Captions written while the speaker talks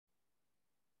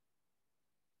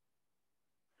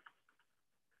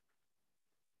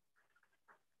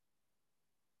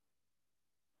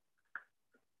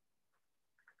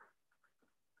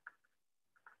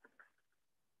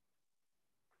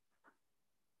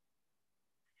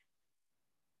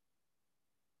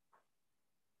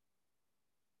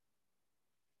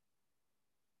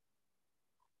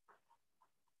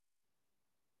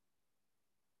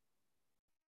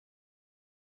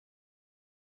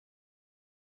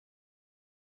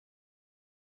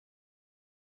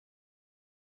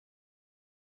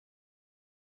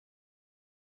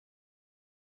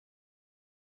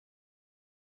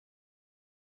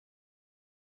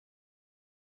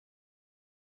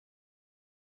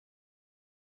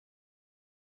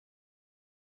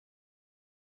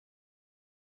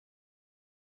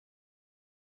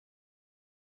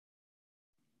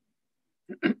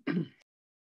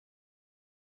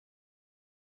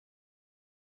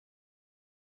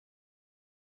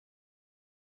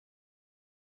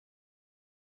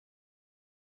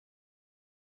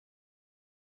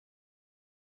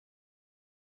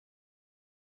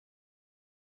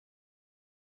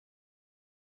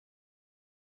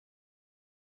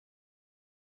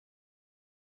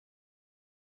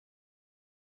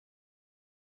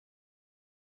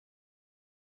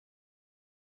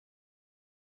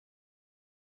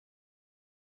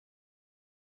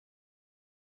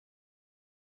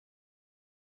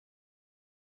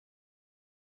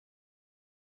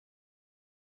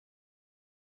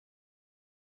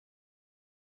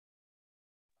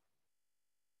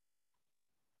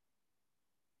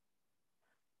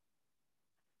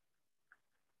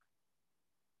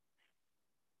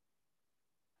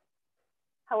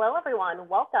Hello, everyone.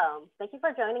 Welcome. Thank you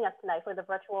for joining us tonight for the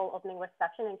virtual opening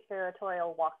reception and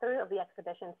curatorial walkthrough of the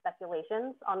exhibition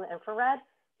Speculations on the Infrared,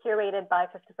 curated by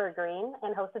Christopher Green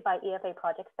and hosted by EFA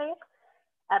Project Space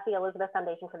at the Elizabeth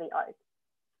Foundation for the Arts.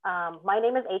 My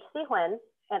name is H.C. Huynh,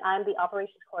 and I'm the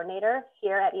operations coordinator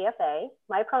here at EFA.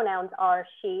 My pronouns are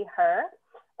she, her,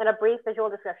 and a brief visual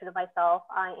description of myself.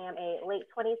 I am a late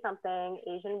 20-something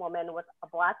Asian woman with a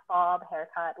black bob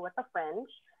haircut with a fringe.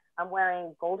 I'm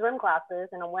wearing gold-rimmed glasses,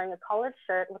 and I'm wearing a collared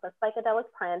shirt with a psychedelic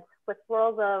print with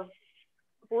swirls of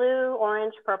blue,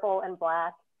 orange, purple, and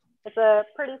black. It's a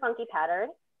pretty funky pattern.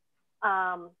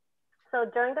 So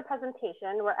during the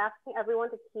presentation, we're asking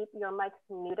everyone to keep your mics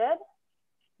muted.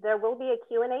 There will be a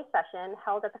Q&A session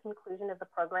held at the conclusion of the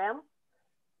program.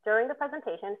 During the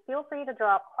presentation, feel free to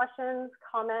drop questions,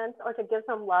 comments, or to give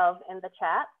some love in the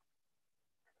chat.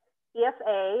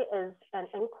 EFA is an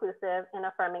inclusive and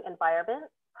affirming environment.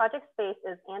 Project Space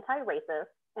is anti-racist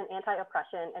and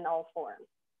anti-oppression in all forms.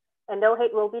 And no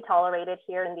hate will be tolerated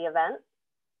here in the event.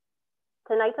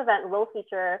 Tonight's event will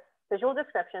feature visual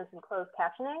descriptions and closed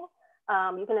captioning.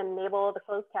 You can enable the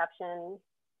closed captioning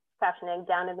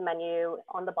down in the menu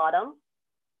on the bottom.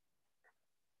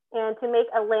 And to make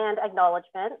a land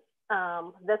acknowledgement,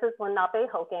 this is Lenape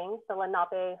Hoking, the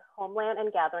Lenape homeland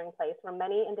and gathering place for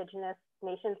many Indigenous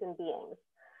nations and beings.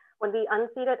 When the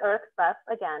unceded earth rests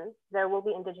again, there will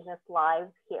be Indigenous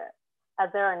lives here, as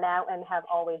there are now and have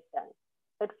always been.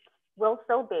 It will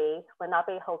still be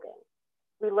Lenape Hoking.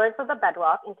 We learn from the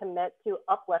bedrock and commit to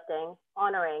uplifting,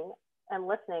 honoring, and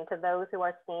listening to those who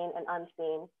are seen and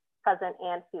unseen, present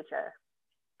and future.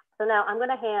 So now I'm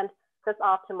gonna hand this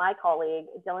off to my colleague,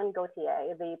 Dylan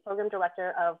Gauthier, the Program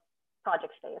Director of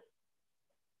Project Space.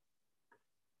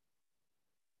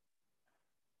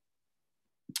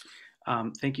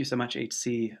 Thank you so much,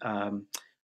 HC.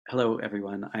 Hello,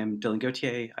 everyone. I'm Dylan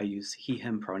Gauthier. I use he,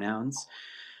 him pronouns.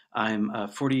 I'm a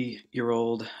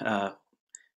 40-year-old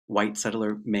white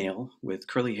settler male with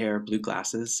curly hair, blue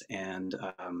glasses, and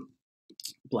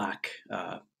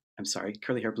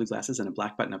curly hair, blue glasses, and a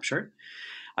black button-up shirt.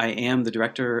 I am the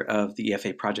director of the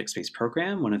EFA Project Space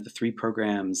program, one of the 3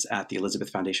 programs at the Elizabeth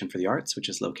Foundation for the Arts, which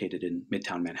is located in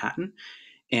Midtown Manhattan.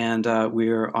 And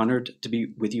we're honored to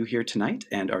be with you here tonight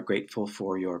and are grateful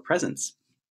for your presence.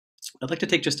 I'd like to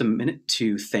take just a minute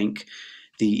to thank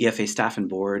the EFA staff and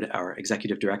board, our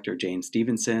executive director, Jane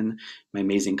Stevenson, my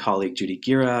amazing colleague, Judy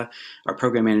Gira, our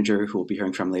program manager, who we'll be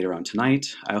hearing from later on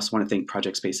tonight. I also want to thank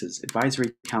Project Space's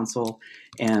advisory council,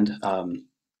 and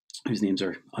whose names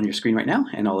are on your screen right now,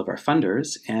 and all of our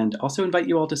funders, and also invite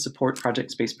you all to support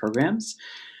Project Space programs.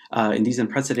 In these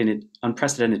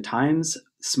unprecedented times,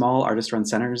 small artist-run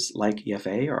centers like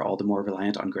EFA are all the more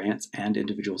reliant on grants and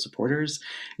individual supporters.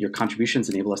 Your contributions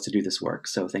enable us to do this work,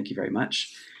 so thank you very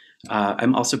much.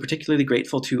 I'm also particularly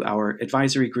grateful to our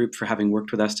advisory group for having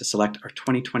worked with us to select our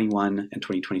 2021 and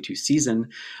 2022 season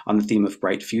on the theme of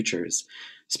Bright Futures.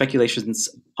 Speculations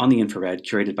on the Infrared,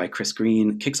 curated by Chris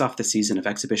Green, kicks off the season of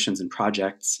exhibitions and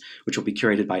projects, which will be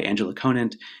curated by Angela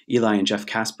Conant, Eli and Jeff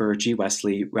Casper, G.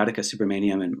 Wesley, Radhika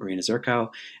Subramaniam and Marina Zerko,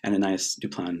 and Anais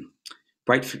Duplan.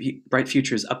 Bright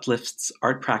Futures uplifts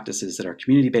art practices that are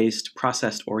community-based,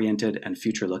 process-oriented, and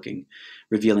future-looking,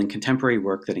 revealing contemporary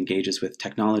work that engages with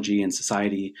technology and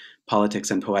society,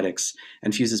 politics and poetics,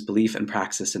 and fuses belief and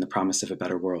praxis in the promise of a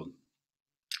better world.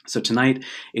 So tonight,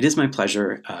 it is my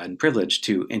pleasure and privilege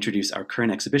to introduce our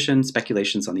current exhibition,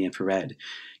 Speculations on the Infrared,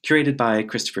 curated by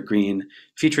Christopher Green,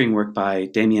 featuring work by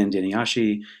Damien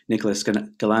Diniashi, Nicholas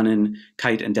Galanin,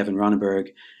 Kite and Devin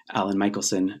Ronneberg, Alan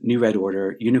Michelson, New Red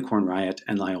Order, Unicorn Riot,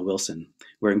 and Lyle Wilson.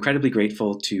 We're incredibly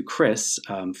grateful to Chris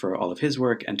for all of his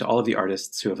work and to all of the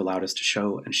artists who have allowed us to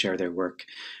show and share their work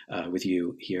with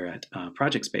you here at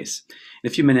Project Space. In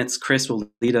a few minutes, Chris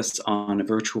will lead us on a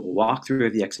virtual walkthrough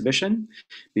of the exhibition.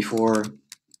 Before,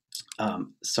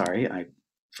 sorry, I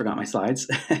forgot my slides.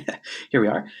 Here we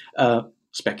are.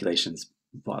 Speculations,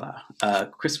 voila.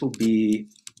 Chris will be,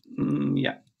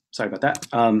 yeah, sorry about that.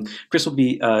 Chris will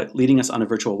be leading us on a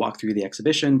virtual walk through the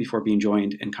exhibition before being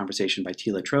joined in conversation by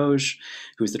Tela Troge,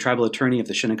 who is the tribal attorney of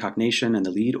the Shinnecock Nation and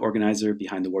the lead organizer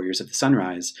behind the Warriors of the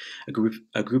Sunrise, a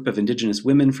group of Indigenous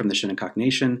women from the Shinnecock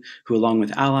Nation who, along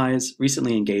with allies,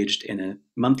 recently engaged in a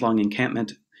month-long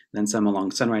encampment, then some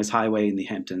along Sunrise Highway in the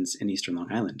Hamptons in eastern Long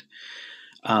Island.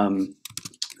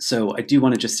 So I do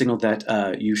want to just signal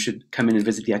that you should come in and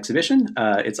visit the exhibition.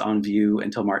 It's on view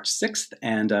until March 6th,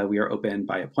 and we are open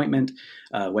by appointment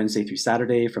Wednesday through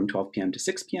Saturday from 12 p.m. to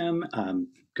 6 p.m.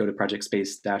 Go to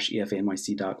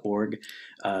projectspace-efanyc.org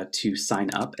to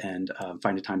sign up and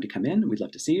find a time to come in. We'd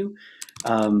love to see you.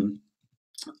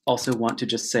 Also want to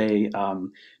just say,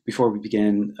 before we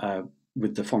begin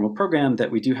with the formal program,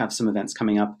 that we do have some events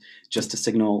coming up, just to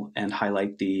signal and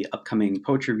highlight the upcoming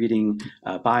poetry reading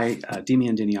by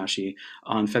Demian Diniashi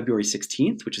on February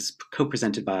 16th, which is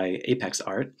co-presented by Apex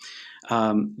Art.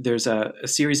 There's a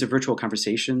series of virtual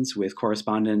conversations with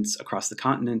correspondents across the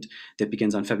continent that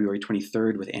begins on February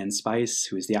 23rd with Anne Spice,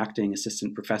 who is the acting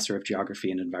assistant professor of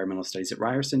geography and environmental studies at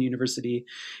Ryerson University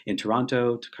in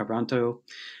Toronto.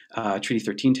 Treaty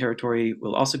 13 territory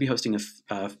will also be hosting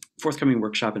a forthcoming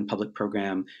workshop and public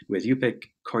program with Yupik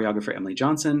choreographer Emily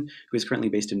Johnson, who is currently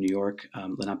based in New York,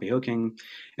 Lenape Hoking,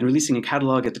 and releasing a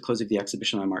catalog at the close of the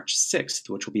exhibition on March 6th,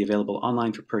 which will be available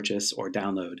online for purchase or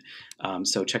download.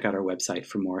 So check out our website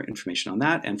for more information on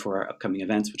that and for our upcoming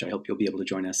events, which I hope you'll be able to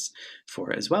join us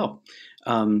for as well.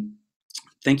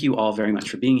 Thank you all very much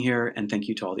for being here, and thank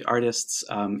you to all the artists.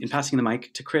 In passing the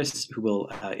mic to Chris, who will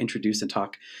introduce and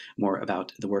talk more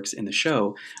about the works in the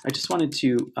show, I just wanted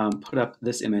to put up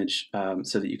this image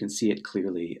so that you can see it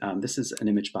clearly. This is an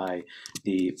image by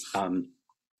the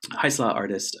Haisla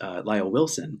artist Lyle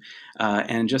Wilson.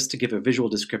 And just to give a visual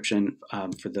description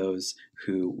for those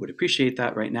who would appreciate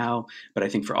that right now, but I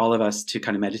think for all of us to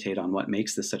kind of meditate on what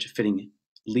makes this such a fitting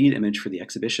lead image for the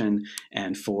exhibition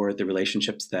and for the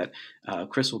relationships that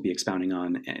Chris will be expounding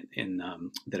on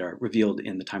that are revealed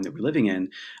in the time that we're living in.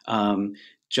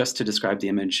 Just to describe the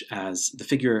image as the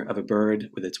figure of a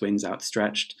bird with its wings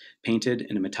outstretched, painted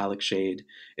in a metallic shade.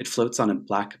 It floats on a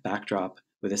black backdrop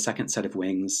with a second set of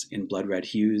wings in blood red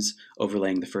hues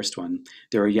overlaying the first one.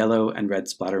 There are yellow and red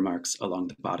splatter marks along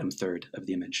the bottom third of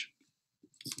the image.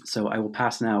 So I will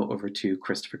pass now over to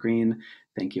Christopher Green.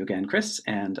 Thank you again, Chris,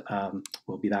 and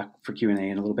we'll be back for Q&A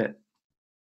in a little bit.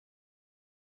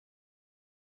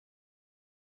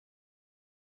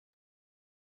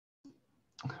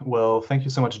 Well, thank you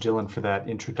so much, Dylan, for that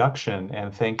introduction,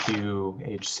 and thank you,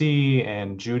 HC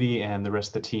and Judy and the rest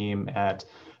of the team at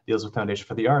the Elizabeth Foundation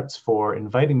for the Arts for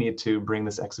inviting me to bring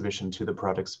this exhibition to the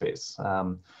project space.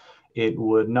 It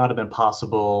would not have been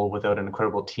possible without an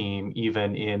incredible team,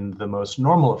 even in the most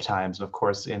normal of times. And of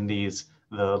course, in the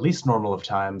least normal of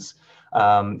times,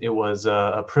 it was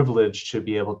a privilege to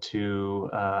be able to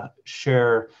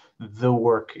share the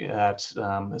work that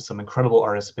some incredible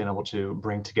artists have been able to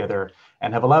bring together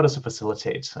and have allowed us to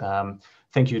facilitate.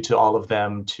 Thank you to all of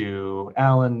them, to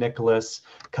Alan, Nicholas,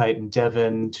 Kite, and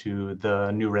Devin, to the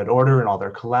New Red Order and all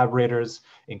their collaborators,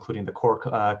 including the core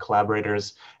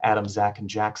collaborators, Adam, Zach, and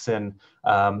Jackson.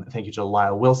 Thank you to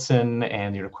Lyle Wilson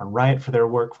and the Unicorn Riot for their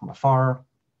work from afar.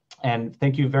 And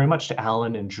thank you very much to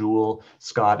Alan and Jewel,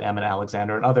 Scott, Em, and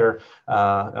Alexander, and other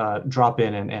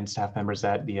drop-in and staff members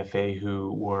at the EFA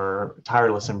who were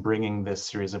tireless in bringing this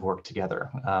series of work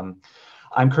together.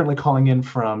 I'm currently calling in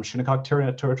from Shinnecock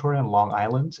territory on Long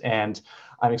Island, and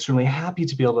I'm extremely happy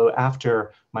to be able to,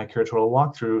 after my curatorial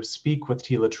walkthrough, speak with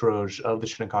Tela Troge of the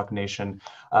Shinnecock Nation,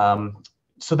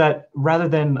 so that rather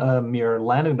than a mere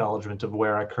land acknowledgement of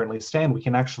where I currently stand, we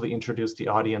can actually introduce the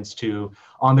audience to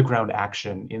on-the-ground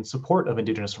action in support of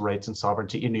Indigenous rights and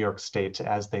sovereignty in New York State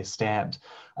as they stand.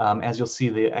 As you'll see,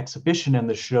 the exhibition and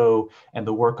the show and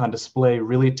the work on display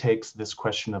really takes this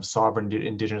question of sovereign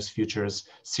Indigenous futures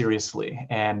seriously.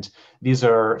 And these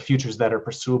are futures that are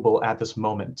pursuable at this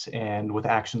moment and with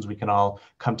actions we can all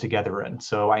come together in.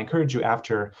 So I encourage you,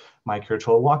 after my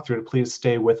curatorial walkthrough, to please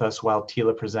stay with us while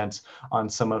Tela presents on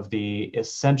some of the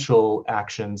essential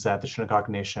actions that the Shinnecock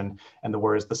Nation and the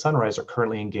Warriors of the Sunrise are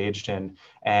currently engaged in,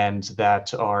 and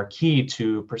that are key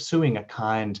to pursuing a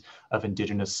kind of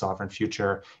Indigenous sovereign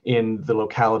future in the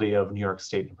locality of New York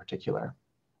State in particular.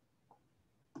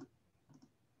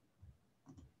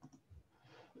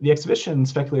 The exhibition,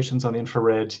 Speculations on the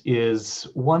Infrared, is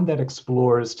one that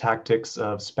explores tactics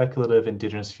of speculative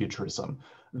Indigenous futurism,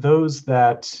 those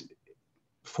that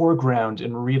foreground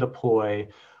and redeploy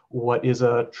what is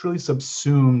a truly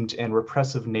subsumed and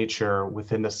repressive nature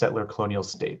within the settler colonial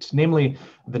state, namely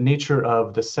the nature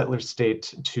of the settler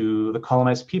state to the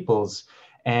colonized peoples,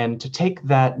 and to take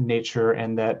that nature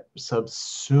and that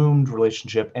subsumed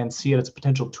relationship and see it as a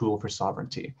potential tool for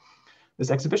sovereignty. This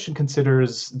exhibition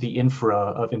considers the infra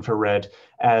of infrared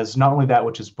as not only that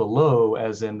which is below,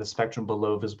 as in the spectrum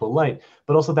below visible light,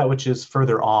 but also that which is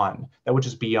further on, that which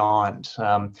is beyond.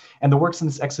 And the works in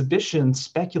this exhibition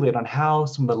speculate on how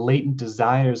some of the latent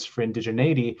desires for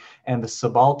indigeneity and the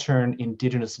subaltern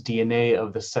indigenous DNA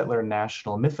of the settler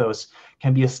national mythos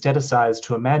can be aestheticized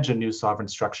to imagine new sovereign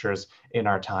structures in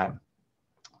our time.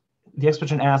 The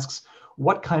exhibition asks,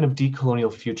 what kind of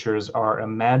decolonial futures are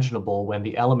imaginable when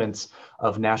the elements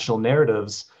of national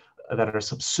narratives that are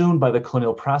subsumed by the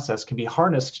colonial process can be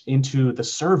harnessed into the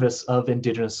service of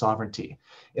indigenous sovereignty?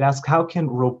 It asks, how can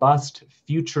robust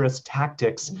futurist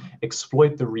tactics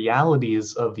exploit the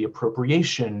realities of the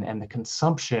appropriation and the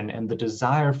consumption and the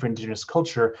desire for indigenous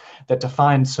culture that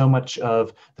define so much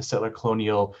of the settler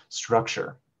colonial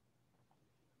structure?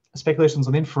 Speculations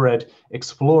on the Infrared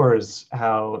explores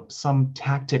how some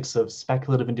tactics of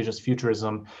speculative indigenous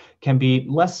futurism can be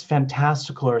less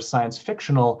fantastical or science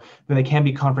fictional than they can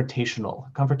be confrontational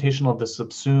of the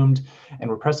subsumed and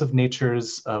repressive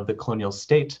natures of the colonial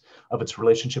state, of its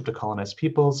relationship to colonized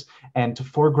peoples, and to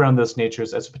foreground those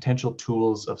natures as potential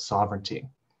tools of sovereignty.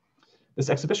 This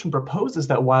exhibition proposes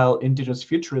that while indigenous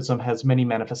futurism has many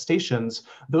manifestations,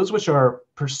 those which are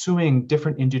pursuing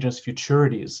different indigenous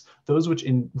futurities, those which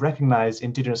recognize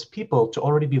indigenous people to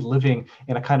already be living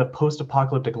in a kind of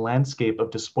post-apocalyptic landscape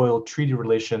of despoiled treaty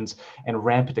relations and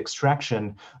rampant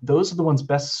extraction, those are the ones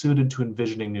best suited to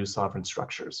envisioning new sovereign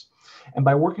structures. And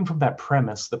by working from that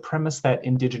premise, the premise that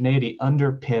indigeneity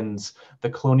underpins the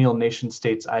colonial nation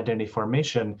state's identity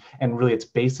formation and really its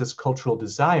basis cultural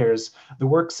desires, the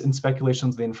works in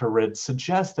Speculations of the Infrared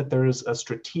suggest that there is a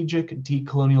strategic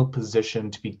decolonial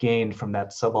position to be gained from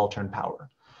that subaltern power.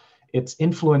 It's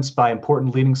influenced by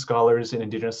important leading scholars in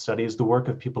indigenous studies, the work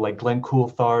of people like Glenn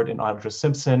Coulthard and Audra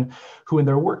Simpson, who in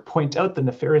their work point out the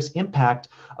nefarious impact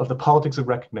of the politics of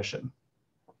recognition,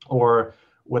 or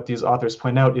what these authors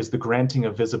point out is the granting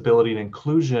of visibility and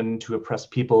inclusion to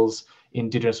oppressed peoples,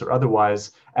 indigenous or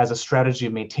otherwise, as a strategy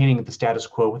of maintaining the status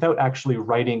quo without actually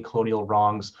righting colonial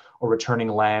wrongs or returning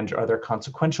land or other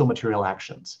consequential material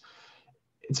actions.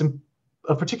 It's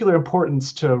of particular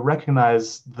importance to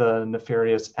recognize the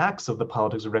nefarious acts of the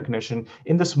politics of recognition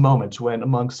in this moment when,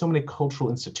 among so many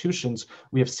cultural institutions,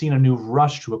 we have seen a new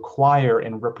rush to acquire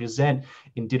and represent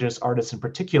indigenous artists in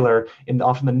particular, in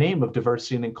often the name of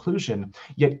diversity and inclusion.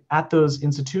 Yet at those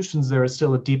institutions, there is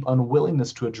still a deep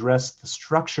unwillingness to address the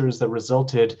structures that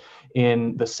resulted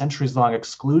in the centuries-long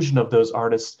exclusion of those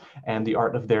artists and the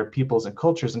art of their peoples and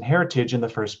cultures and heritage in the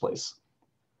first place.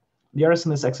 The artists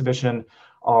in this exhibition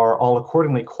are all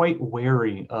accordingly quite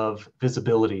wary of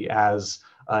visibility as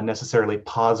a necessarily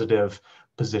positive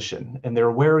position, and they're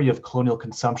wary of colonial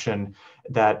consumption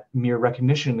that mere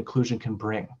recognition and inclusion can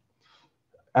bring.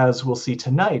 As we'll see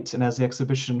tonight, and as the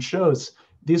exhibition shows,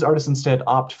 these artists instead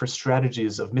opt for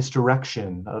strategies of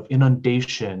misdirection, of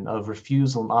inundation, of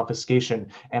refusal and obfuscation,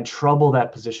 and trouble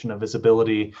that position of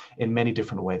visibility in many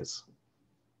different ways.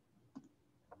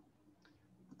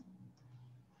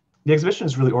 The exhibition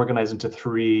is really organized into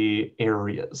three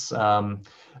areas.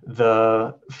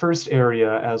 The first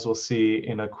area, as we'll see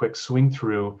in a quick swing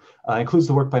through, includes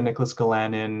the work by Nicholas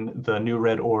Galanin, the New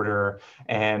Red Order,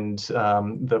 and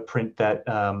the print that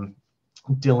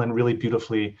Dylan really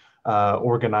beautifully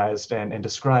organized and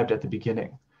described at the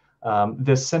beginning.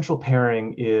 This central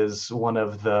pairing is one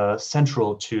of the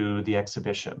central to the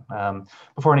exhibition.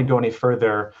 Before I go any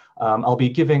further, I'll be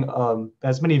giving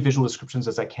as many visual descriptions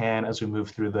as I can as we move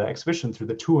through the exhibition, through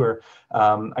the tour.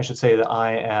 I should say that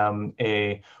I am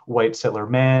a white settler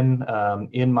man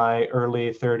in my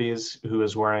early 30s who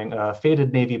is wearing a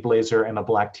faded navy blazer and a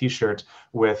black t-shirt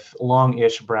with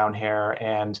long-ish brown hair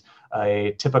and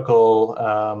a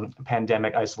typical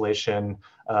pandemic isolation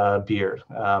beard.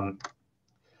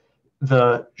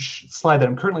 The slide that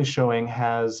I'm currently showing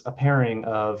has a pairing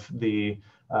of the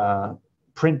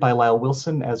print by Lyle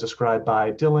Wilson as described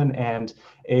by Dylan and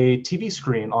a TV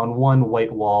screen on one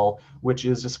white wall, which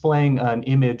is displaying an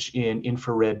image in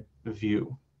infrared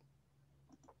view.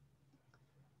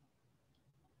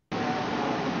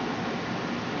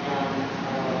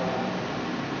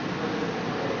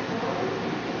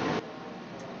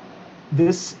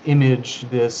 This image,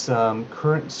 this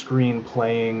current screen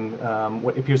playing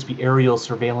what appears to be aerial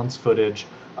surveillance footage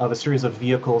of a series of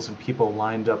vehicles and people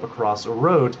lined up across a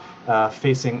road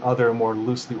facing other more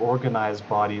loosely organized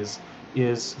bodies,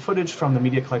 is footage from the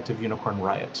media collective Unicorn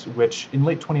Riot, which in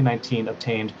late 2019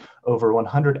 obtained over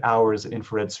 100 hours of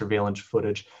infrared surveillance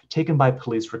footage taken by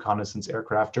police reconnaissance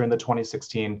aircraft during the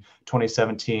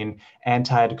 2016-2017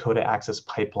 anti-Dakota Access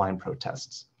Pipeline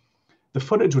protests. The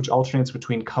footage, which alternates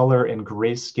between color and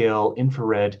grayscale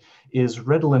infrared, is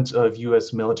redolent of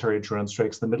US military drone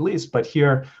strikes in the Middle East, but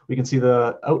here we can see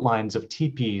the outlines of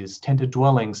teepees, tented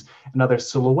dwellings, and other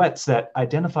silhouettes that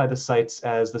identify the sites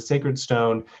as the Sacred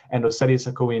Stone and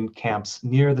Oseti-Sakowin camps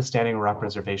near the Standing Rock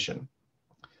Reservation.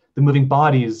 The moving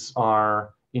bodies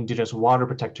are Indigenous water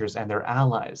protectors and their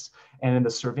allies. And in the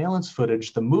surveillance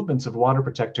footage, the movements of water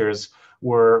protectors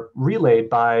were relayed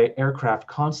by aircraft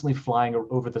constantly flying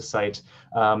over the site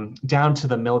down to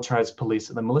the militarized police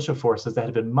and the militia forces that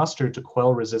had been mustered to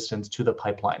quell resistance to the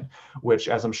pipeline, which,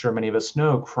 as I'm sure many of us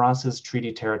know, crosses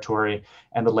treaty territory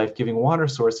and the life-giving water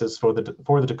sources for the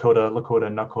Dakota, Lakota,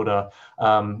 and Nakota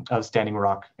of Standing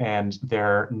Rock and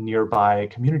their nearby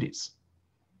communities.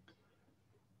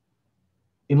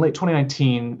 In late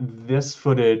 2019, this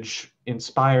footage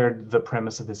inspired the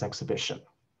premise of this exhibition.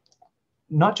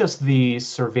 Not just the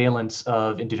surveillance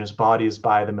of Indigenous bodies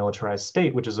by the militarized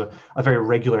state, which is a very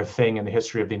regular thing in the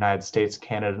history of the United States,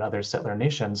 Canada, and other settler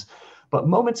nations, but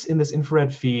moments in this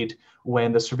infrared feed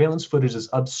when the surveillance footage is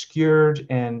obscured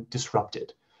and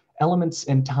disrupted. Elements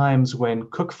and times when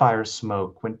cook fire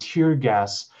smoke, when tear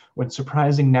gas, when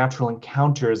surprising natural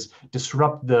encounters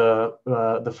disrupt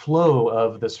the flow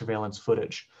of the surveillance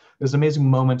footage. There's amazing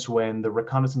moments when the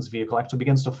reconnaissance vehicle actually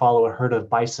begins to follow a herd of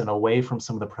bison away from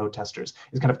some of the protesters.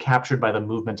 It's kind of captured by the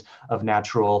movement of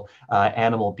natural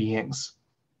animal beings.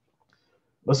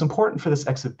 Most important for this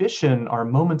exhibition are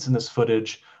moments in this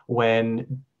footage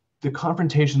when the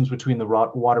confrontations between the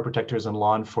water protectors and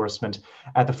law enforcement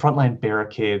at the frontline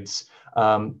barricades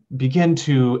begin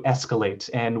to escalate,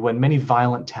 and when many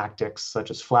violent tactics such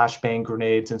as flashbang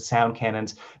grenades and sound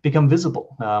cannons become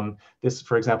visible. This,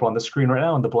 for example, on the screen right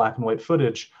now in the black and white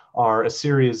footage are a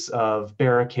series of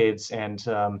barricades and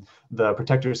the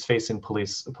protectors facing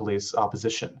police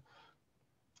opposition.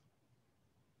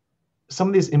 Some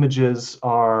of these images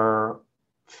are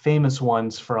famous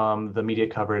ones from the media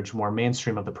coverage, more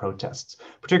mainstream of the protests,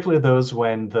 particularly those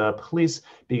when the police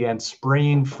began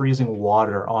spraying freezing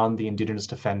water on the Indigenous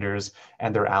defenders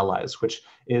and their allies, which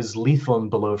is lethal in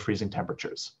below freezing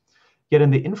temperatures. Yet in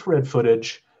the infrared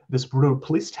footage, this brutal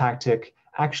police tactic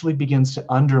actually begins to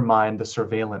undermine the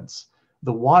surveillance.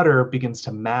 The water begins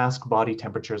to mask body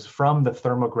temperatures from the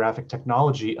thermographic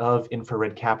technology of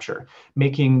infrared capture,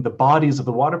 making the bodies of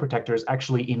the water protectors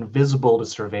actually invisible to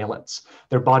surveillance.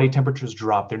 Their body temperatures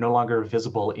drop. They're no longer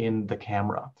visible in the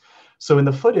camera. So in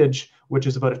the footage, which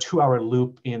is about a 2-hour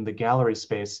loop in the gallery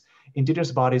space,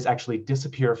 Indigenous bodies actually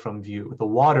disappear from view. The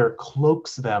water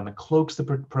cloaks them and cloaks the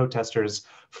protesters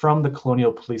from the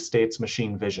colonial police state's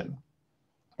machine vision.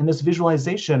 And this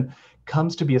visualization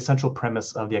comes to be a central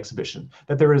premise of the exhibition,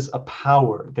 that there is a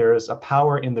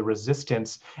power in the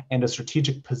resistance and a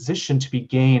strategic position to be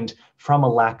gained from a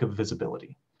lack of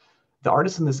visibility. The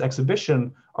artists in this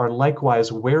exhibition are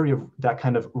likewise wary of that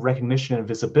kind of recognition and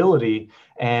visibility,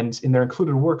 and in their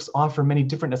included works offer many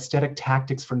different aesthetic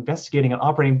tactics for investigating and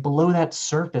operating below that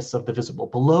surface of the visible,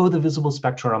 below the visible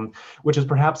spectrum, which is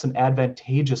perhaps an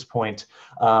advantageous point,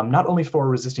 not only for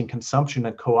resisting consumption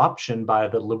and co-option by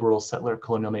the liberal settler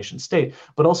colonial nation state,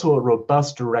 but also a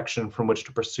robust direction from which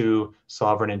to pursue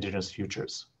sovereign Indigenous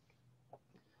futures.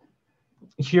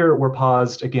 Here we're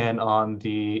paused again on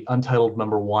the untitled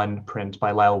 #1 print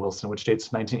by Lyle Wilson, which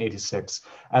dates 1986,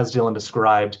 as Dylan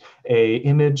described, a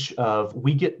image of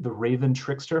Wiget, the raven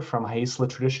trickster from Haisla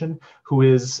tradition, who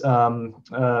is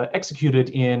executed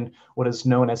in what is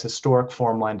known as historic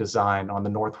formline design on the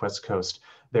northwest coast.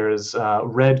 There's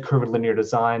red curvilinear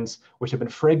designs, which have been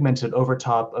fragmented over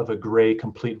top of a gray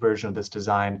complete version of this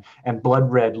design, and blood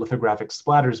red lithographic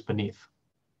splatters beneath.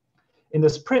 In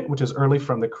this print, which is early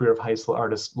from the career of Haisla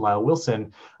artist Lyle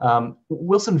Wilson,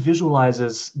 Wilson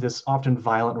visualizes this often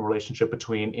violent relationship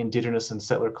between Indigenous and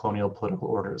settler colonial political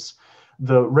orders.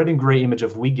 The red and gray image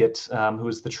of Wiget, who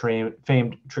is the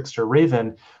famed trickster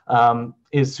raven,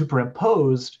 is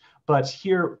superimposed, but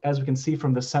here, as we can see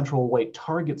from the central white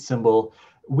target symbol,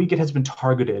 Wiget has been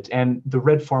targeted and the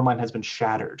red form line has been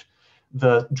shattered.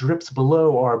 The drips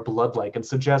below are blood-like and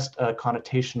suggest a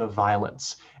connotation of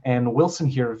violence. And Wilson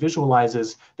here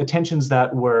visualizes the tensions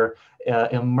that were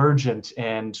emergent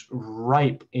and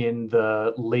ripe in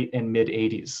the late and mid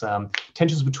 80s.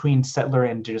 Tensions between settler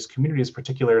and Indigenous communities,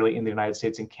 particularly in the United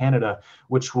States and Canada,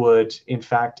 which would in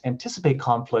fact anticipate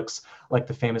conflicts like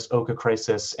the famous Oka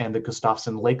crisis and the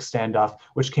Gustafson Lake standoff,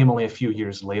 which came only a few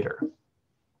years later.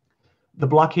 The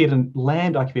blockade and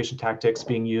land occupation tactics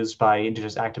being used by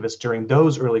Indigenous activists during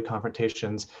those early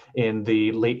confrontations in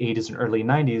the late 80s and early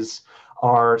 90s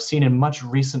are seen in much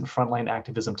recent frontline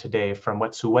activism today, from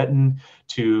Wet'suwet'en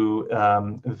to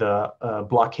the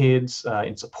blockades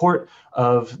in support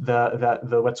of the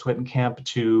Wet'suwet'en camp,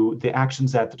 to the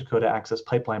actions at the Dakota Access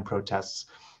Pipeline protests.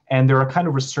 And they're a kind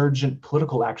of resurgent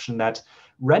political action that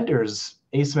renders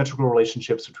asymmetrical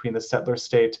relationships between the settler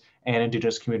state and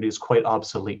Indigenous communities quite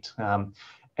obsolete.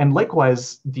 And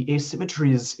likewise, the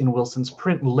asymmetries in Wilson's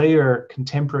print layer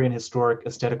contemporary and historic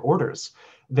aesthetic orders.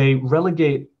 They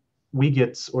relegate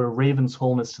Wiegit's or Raven's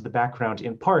wholeness to the background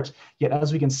in part, yet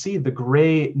as we can see, the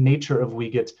gray nature of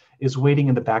Wiegit is waiting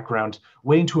in the background,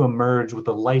 waiting to emerge with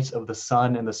the light of the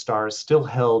sun and the stars still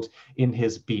held in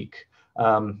his beak.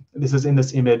 This is in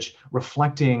this image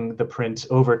reflecting the print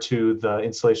over to the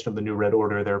installation of the New Red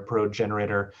Order, their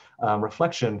pro-generator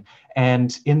reflection.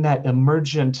 And in that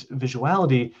emergent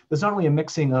visuality, there's not only a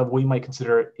mixing of what you might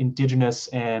consider Indigenous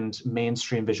and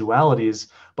mainstream visualities,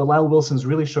 but Lyle Wilson's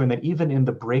really showing that even in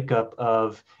the breakup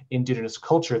of Indigenous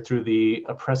culture through the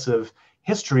oppressive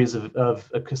histories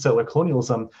of settler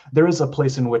colonialism, there is a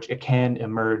place in which it can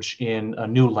emerge in a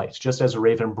new light, just as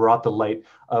Raven brought the light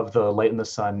of the light in the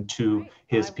sun to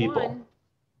his people.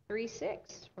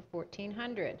 5-1-3-6 for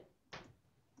 1400.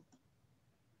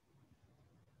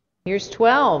 Here's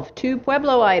 12, 2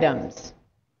 Pueblo items.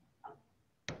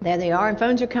 There they are, and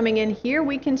phones are coming in here.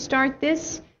 We can start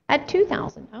this at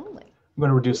 2,000 only. I'm going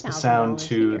to reduce the sound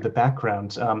to the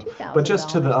background, but just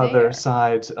to the other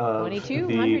side of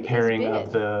the pairing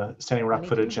of the Standing Rock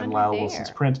footage and Lyle Wilson's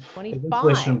print, is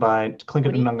installation by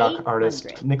Tlingit and Nungaak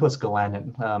artist Nicholas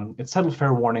Galanin. It's titled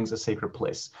Fair Warnings, A Sacred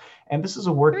Place. And this is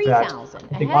a work that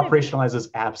I think operationalizes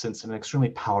absence in an extremely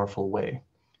powerful way.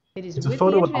 It's a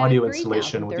photo and audio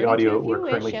installation with the audio we're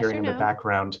currently hearing in the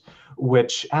background,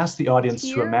 which asks the audience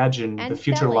to imagine the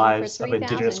future lives of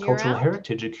Indigenous cultural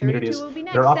heritage in communities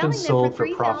that are often sold for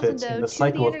profit in the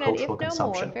cycle of cultural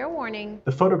consumption.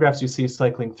 The photographs you see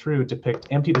cycling through depict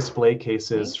empty display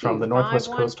cases from the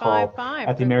Northwest Coast Hall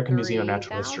at the American Museum of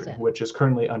Natural History, which is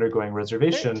currently undergoing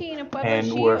reservation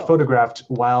and were photographed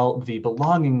while the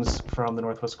belongings from the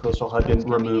Northwest Coast Hall had been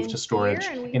removed to storage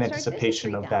in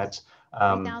anticipation of that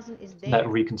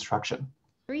reconstruction.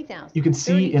 You can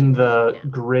see in the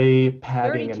gray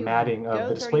padding and matting of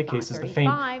the display cases the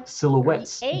faint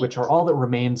silhouettes, which are all that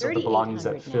remains of the belongings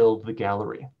that filled the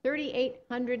gallery.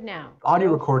 3,800 now.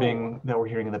 Audio recording that we're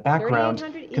hearing in the background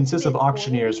consists of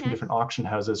auctioneers from different auction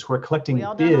houses who are collecting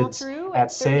bids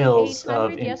at sales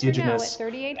of Indigenous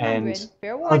and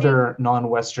other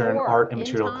non-Western art and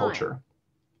material culture.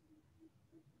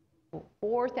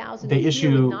 They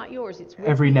issue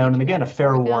every now and again a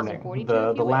fair warning,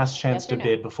 the last chance to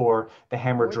bid before the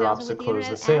hammer drops to close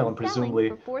the sale, and presumably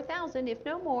for 4,000, if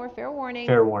no more, fair warning.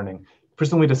 Fair warning.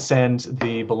 Presumably to send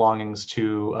the belongings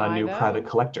to a new private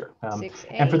collector.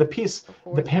 And for the piece,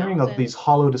 the pairing of these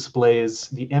hollow displays,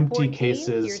 the empty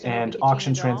cases, and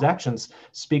auction transactions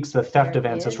speaks to the theft of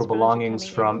ancestral belongings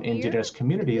from Indigenous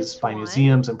communities by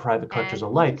museums and private collectors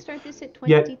alike.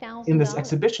 Yet, in this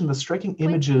exhibition, the striking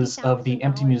images of the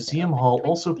empty museum hall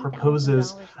also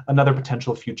proposes another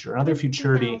potential future, another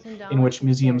futurity in which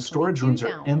museum storage rooms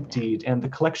are emptied and the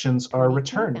collections are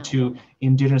returned to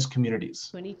Indigenous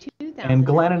communities. And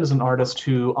Galanin is an artist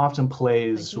who often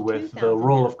plays with the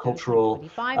role of cultural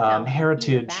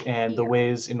heritage and the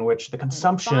ways in which the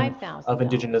consumption of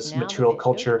Indigenous material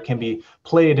culture can be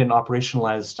played and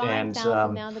operationalized and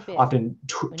often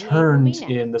turned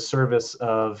in the service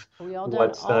of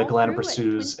what Galanin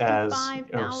pursues as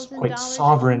quite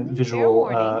sovereign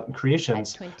visual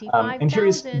creations. And here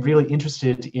he's really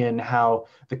interested in how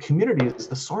the communities,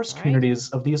 the source communities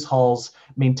of these halls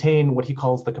maintain what he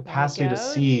calls the capacity to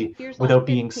see without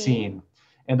being seen,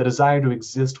 and the desire to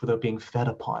exist without being fed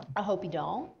upon. A Hopi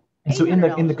doll. And so in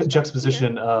the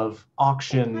juxtaposition of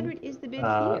auction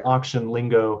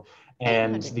lingo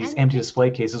and these empty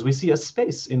display cases, we see a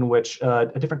space in which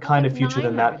a different kind of future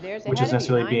than that which is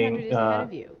necessarily being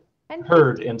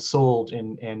heard and sold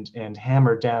and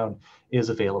hammered down is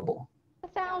available.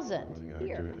 1,000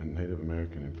 here. And Native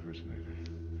American impersonator.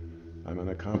 I'm an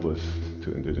accomplice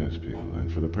to Indigenous people,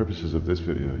 and for the purposes of this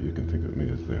video, you can think of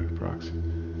me as their proxy.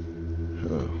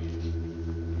 Hello.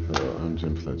 Hello, I'm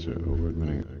Jim Fletcher,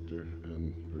 award-winning actor.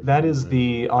 That is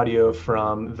the audio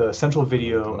from the central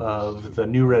video of the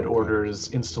New Red Order's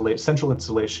central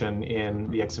installation in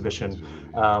the exhibition,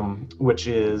 which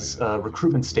is a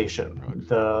recruitment station.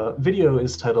 The video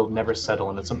is titled Never Settle,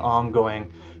 and it's an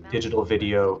ongoing digital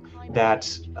video that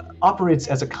operates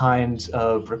as a kind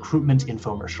of recruitment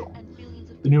infomercial.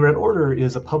 The New Red Order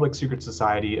is a public secret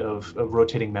society of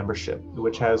rotating membership,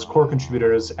 which has core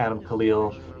contributors Adam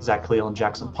Khalil, Zach Khalil, and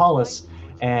Jackson Paulus,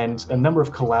 and a number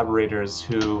of collaborators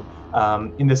who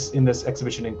in this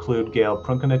exhibition include Gail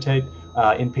Prunkanate,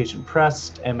 Inpatient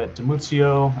Press, Emmett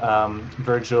DiMuzio,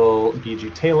 Virgil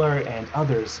B.G. Taylor, and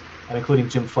others, and including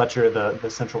Jim Fletcher, the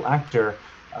central actor,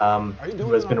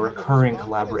 who has been a recurring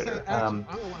collaborator.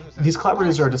 These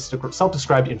collaborators are just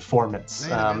self-described informants,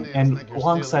 and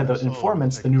alongside the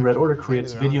informants, the New Red Order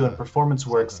creates video and performance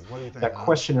works that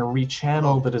question and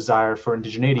rechannel the desire for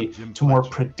indigeneity to more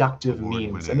productive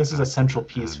means, and this is a central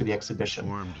piece for the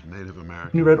exhibition.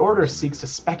 New Red Order seeks to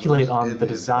speculate on the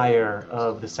desire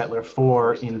of the settler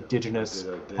for indigenous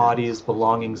bodies,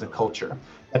 belongings, and culture,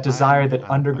 that desire that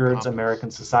undergirds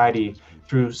American society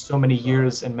through so many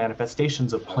years and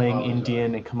manifestations of playing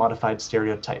Indian and commodified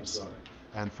stereotypes.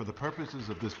 And for the purposes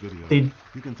of this video, they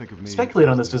you can think of me speculate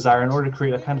on this desire in order to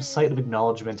create a kind of site of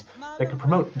acknowledgement that can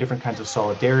promote different kinds of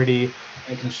solidarity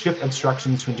and can shift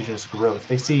obstructions to indigenous growth.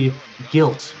 They see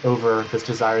guilt over this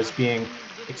desire as being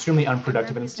extremely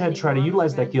unproductive, and instead try to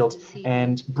utilize that guilt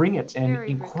and bring it and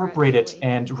incorporate it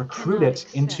and recruit it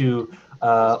into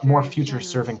more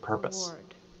future-serving purpose.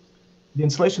 The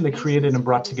installation they created and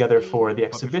brought together for the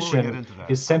exhibition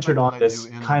is centered on this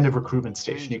kind of recruitment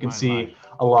station. You can see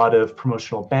a lot of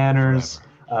promotional banners,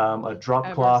 a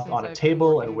drop cloth on a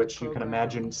table at which you can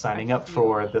imagine signing up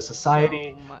for the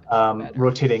society,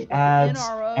 rotating ads,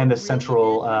 and a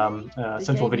central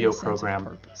video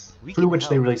program through which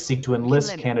they really seek to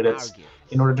enlist candidates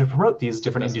in order to promote these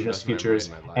different indigenous futures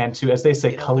and to, as they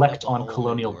say, collect on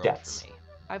colonial debts.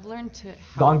 I've learned to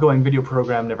the ongoing video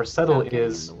program Never Settle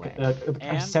is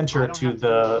kind of center to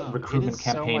the recruitment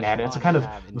campaign ad. It's a kind of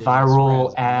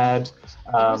viral ad,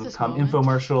 come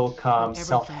infomercial, come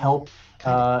self-help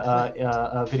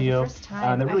video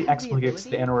that really explicates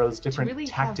the NRO's different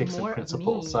tactics and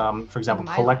principles. For example,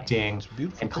 collecting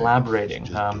and collaborating.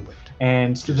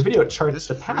 And through the video, it charts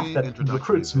the path that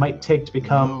recruits might take to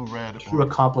become true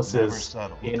accomplices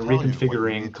in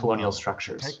reconfiguring colonial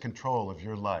structures. Take control of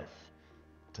your life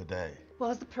today.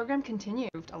 Well, as the program continued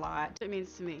a lot, it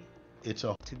means to me. It's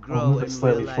a to I'll grow move it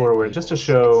slightly forward just to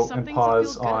show and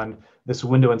pause on this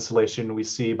window installation we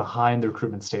see behind the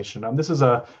recruitment station. This is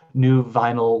a new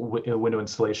vinyl window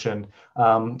installation,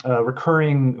 a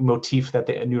recurring motif that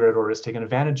the New Red Order has taken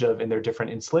advantage of in their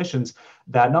different installations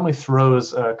that not only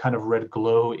throws a kind of red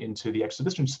glow into the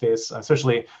exhibition space,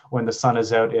 especially when the sun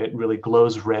is out, it really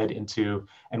glows red into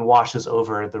and washes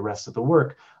over the rest of the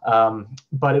work,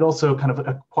 but it also kind of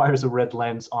acquires a red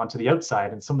lens onto the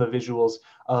outside, and some of the visuals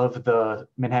of the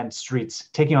Manhattan streets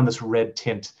taking on this red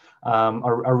tint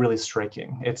are really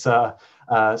striking. It's a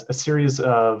series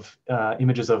of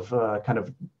images of kind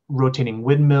of rotating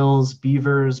windmills,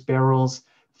 beavers, barrels,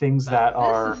 things that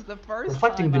are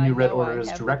reflecting the New Red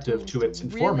Order's directive to its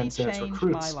informants and its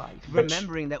recruits, which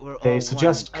they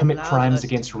suggest commit crimes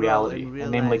against reality,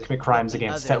 and namely commit crimes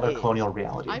against settler colonial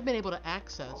reality. I've been able to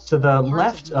access To the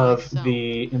left of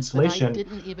the installation,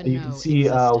 you can see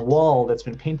a wall that's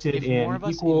been painted in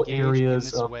equal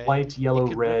areas of white, yellow,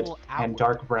 red, and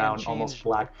dark brown, almost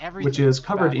black, which is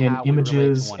covered in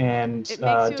images and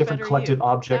different collected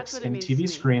objects and TV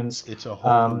screens,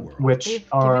 which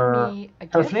are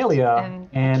paraphernalia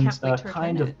and a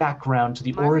kind of background to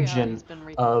the origin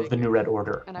of the New Red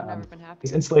Order.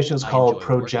 This installation is called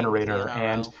Pro-Generator,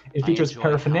 and it features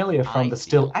paraphernalia from the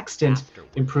still extant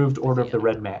improved Order of the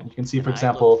Red Man. You can see, for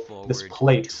example, this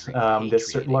plate,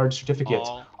 this large certificate,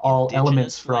 all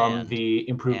elements from the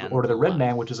improved Order of the Red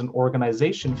Man, which is an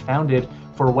organization founded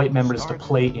for white members to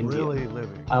play Indian.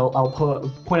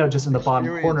 I'll point out just in the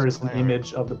bottom corner is an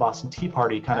image of the Boston Tea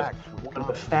Party, kind of one of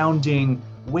the founding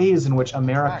ways in which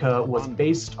America was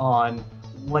based on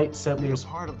white settlers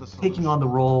taking on the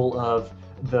role of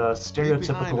the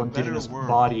stereotypical indigenous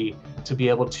body to be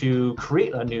able to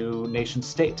create a new nation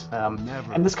state.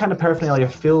 And this kind of paraphernalia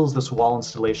fills this wall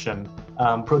installation.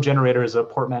 Pro-Generator is a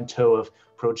portmanteau of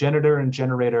progenitor and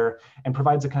generator, and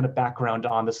provides a kind of background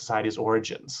on the society's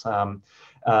origins.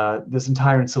 This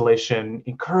entire installation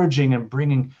encouraging and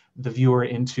bringing the viewer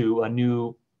into a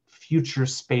new future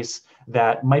space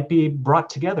that might be brought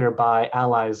together by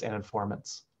allies and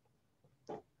informants.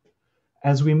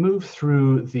 As we move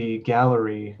through the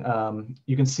gallery,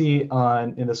 you can see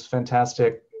in this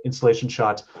fantastic installation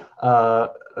shot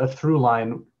a through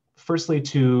line, firstly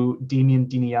to Damien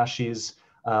Diniashi's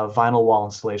vinyl wall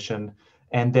installation,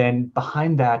 and then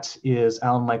behind that is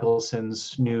Alan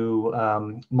Michelson's new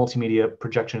multimedia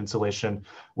projection installation,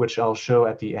 which I'll show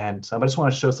at the end. I just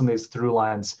want to show some of these through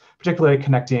lines, particularly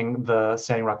connecting the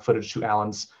Standing Rock footage to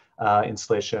Alan's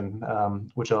installation,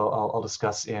 which I'll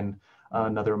discuss in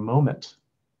another moment.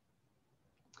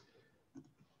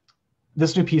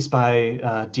 This new piece by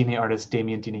Diné artist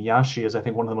Damien Diné-Yashi is, I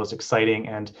think, one of the most exciting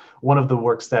and one of the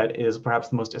works that is perhaps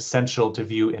the most essential to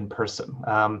view in person.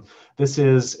 This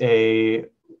is a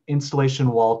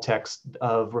installation wall text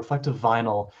of reflective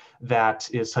vinyl that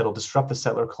is titled Disrupt the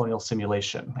Settler Colonial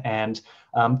Simulation. And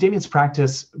Damien's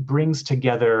practice brings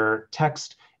together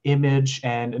text, image,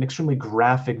 and an extremely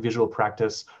graphic visual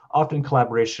practice, often in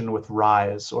collaboration with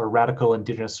RISE, or Radical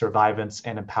Indigenous Survivance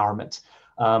and Empowerment.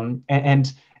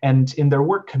 And in their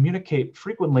work communicate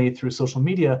frequently through social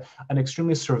media an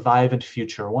extremely survivant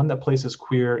future, one that places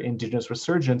queer Indigenous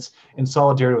resurgence in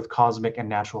solidarity with cosmic and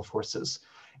natural forces.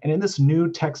 And in this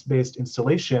new text-based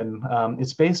installation,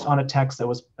 it's based on a text that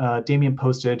was Damien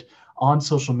posted on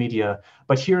social media,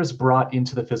 but here is brought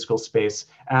into the physical space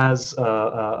as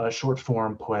a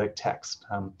short-form poetic text.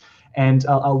 And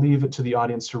I'll leave it to the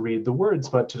audience to read the words,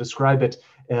 but to describe it,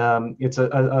 it's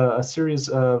a series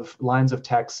of lines of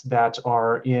text that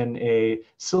are in a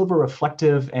silver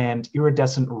reflective and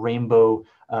iridescent rainbow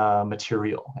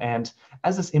material. And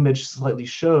as this image slightly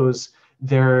shows,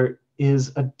 there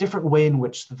is a different way in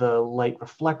which the light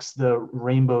reflects the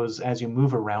rainbows as you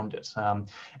move around it.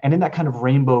 And in that kind of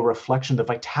rainbow reflection, the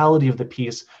vitality of the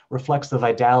piece reflects the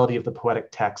vitality of the poetic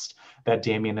text that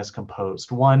Damien has composed,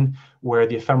 one where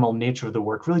the ephemeral nature of the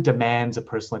work really demands a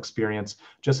personal experience,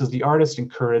 just as the artist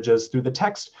encourages through the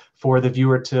text for the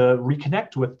viewer to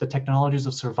reconnect with the technologies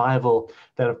of survival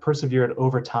that have persevered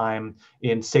over time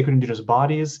in sacred Indigenous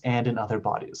bodies and in other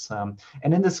bodies.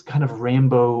 And in this kind of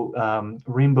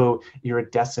rainbow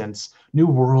iridescence, new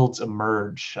worlds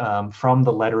emerge from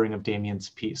the lettering of Damien's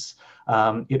piece.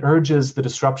 It urges the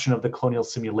disruption of the colonial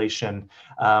simulation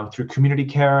through community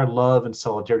care, love, and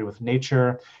solidarity with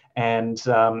nature, and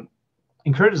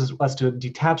encourages us to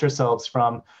detach ourselves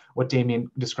from what Damien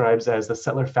describes as the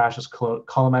settler fascist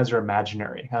colonizer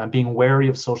imaginary, being wary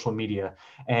of social media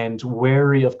and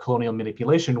wary of colonial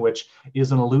manipulation, which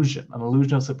is an illusion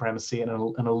of supremacy and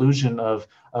an illusion of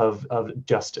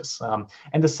justice.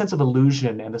 And the sense of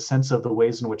illusion and the sense of the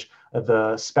ways in which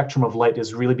the spectrum of light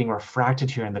is really being refracted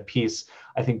here in the piece,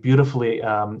 I think beautifully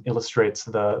illustrates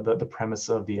the premise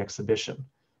of the exhibition.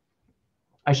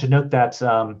 I should note that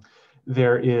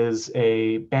there is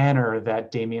a banner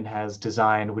that Damien has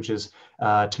designed, which is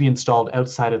to be installed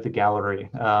outside of the gallery.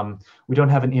 We don't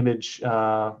have an image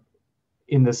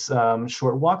in this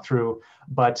short walkthrough,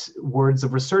 but words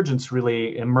of resurgence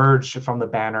really emerge from the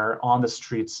banner on the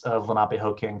streets of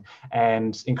Lenape-Hoking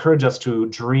and encourage us to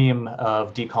dream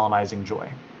of decolonizing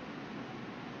joy.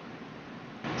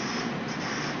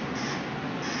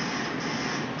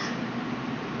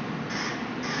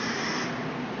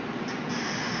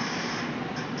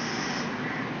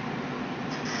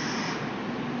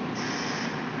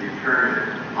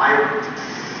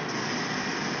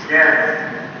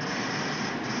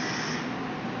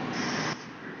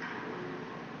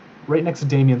 Right next to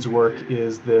Damien's work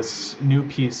is this new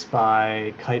piece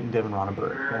by Kite and Devin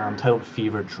Ronneberg titled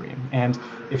Fever Dream. And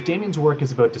if Damien's work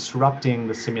is about disrupting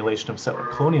the simulation of settler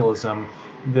colonialism,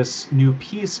 this new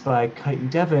piece by Kite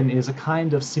and Devin is a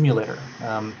kind of simulator.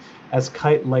 As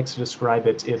Kite likes to describe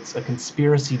it, it's a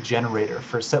conspiracy generator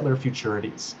for settler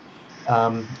futurities.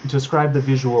 To describe the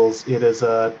visuals, it is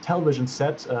a television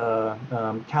set,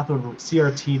 cathode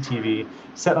CRT TV,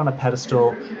 set on a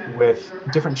pedestal with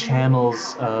different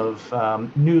channels of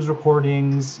news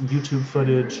recordings, YouTube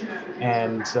footage,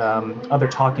 and other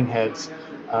talking heads,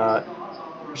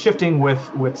 shifting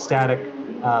with static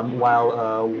while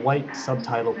a white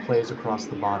subtitle plays across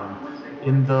the bottom.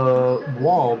 In the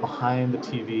wall behind the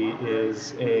TV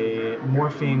is a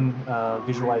morphing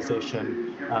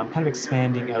visualization, kind of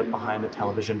expanding out behind the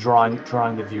television, drawing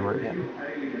the viewer in.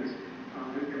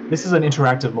 This is an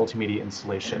interactive multimedia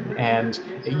installation, and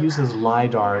it uses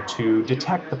LiDAR to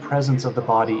detect the presence of the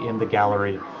body in the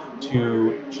gallery,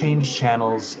 to change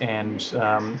channels and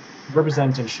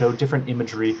represent and show different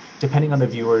imagery depending on the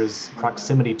viewer's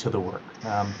proximity to the work.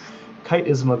 Kite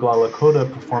is a Magala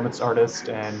Lakota performance artist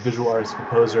and visual artist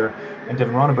composer, and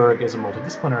Devin Ronneberg is a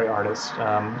multidisciplinary artist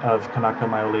of Kanaka,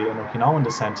 Maoli, and Okinawan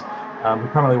descent, who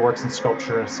primarily works in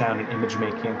sculpture, sound, and image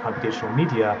making and computational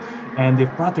media. And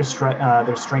they've brought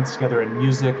their strengths together in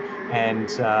music and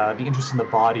the interest in the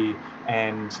body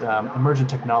and emergent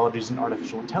technologies and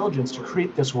artificial intelligence to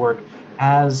create this work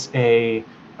as a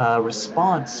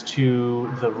response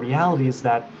to the realities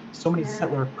that so many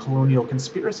settler colonial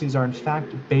conspiracies are in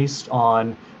fact based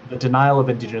on the denial of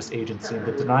Indigenous agency and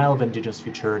the denial of Indigenous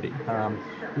futurity.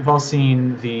 We've all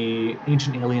seen the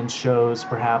Ancient Aliens shows,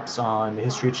 perhaps on the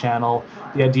History Channel,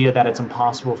 the idea that it's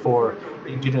impossible for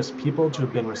Indigenous people to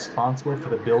have been responsible for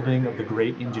the building of the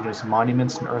great Indigenous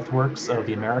monuments and earthworks of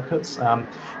the Americas.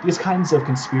 These kinds of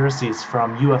conspiracies,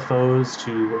 from UFOs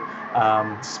to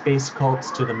space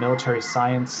cults to the military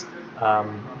science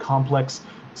complex,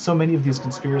 so many of these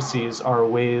conspiracies are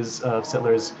ways of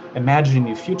settlers imagining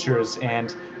new futures,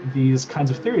 and these kinds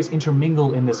of theories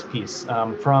intermingle in this piece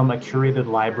from a curated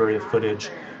library of footage,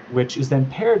 which is then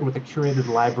paired with a curated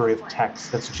library of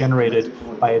text that's generated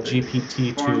by a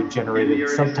GPT-2 generated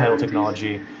subtitle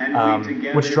technology,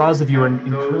 which draws the viewer and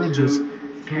encourages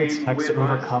through its text to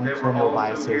overcome colonial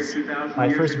biases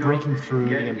by first breaking through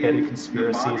the embedded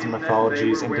conspiracies and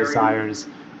mythologies and desires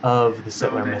of the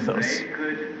settler mythos.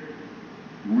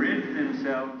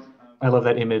 I love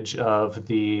that image of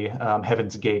the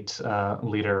Heaven's Gate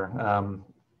leader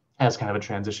as kind of a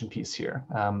transition piece here.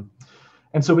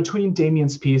 And so between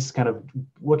Damien's piece, kind of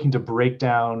looking to break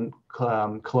down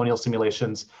colonial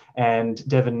simulations, and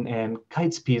Devin and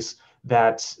Kite's piece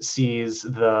that sees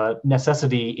the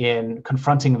necessity in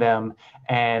confronting them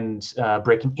and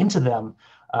breaking into them,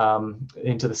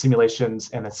 into the simulations,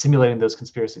 and then simulating those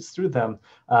conspiracies through them,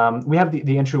 we have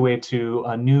the entryway to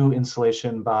a new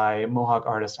installation by Mohawk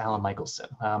artist Alan Michelson,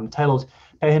 titled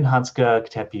Pehin Hanska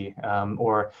Ktepi,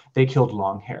 or They Killed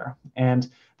Longhair. And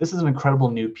this is an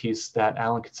incredible new piece that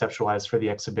Alan conceptualized for the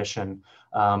exhibition.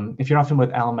 If you're not familiar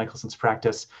with Alan Michelson's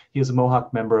practice, he is a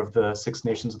Mohawk member of the Six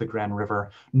Nations of the Grand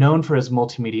River, known for his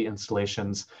multimedia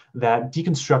installations that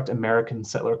deconstruct American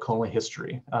settler colonial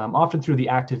history, often through the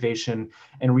activation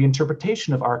and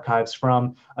reinterpretation of archives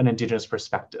from an Indigenous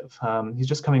perspective. He's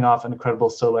just coming off an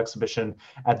incredible solo exhibition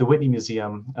at the Whitney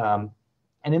Museum.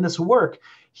 And in this work,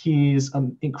 he's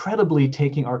incredibly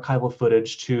taking archival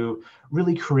footage to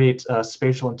really create a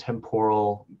spatial and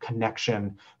temporal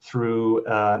connection through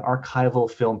an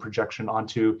archival film projection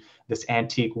onto this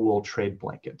antique wool trade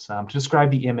blanket. To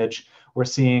describe the image, we're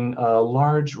seeing a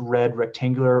large red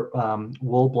rectangular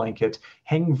wool blanket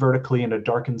hanging vertically in a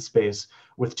darkened space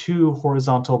with two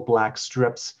horizontal black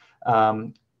strips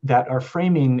that are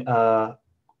framing a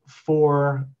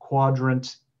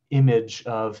 4-quadrant image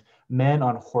of men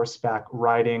on horseback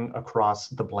riding across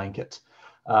the blanket.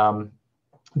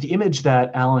 The image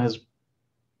that Alan has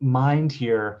mined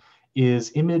here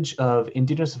is image of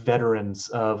Indigenous veterans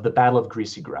of the Battle of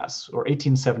Greasy Grass, or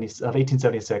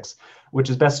 1876, which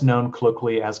is best known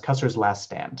colloquially as Custer's Last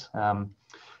Stand.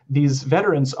 These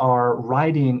veterans are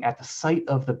riding at the site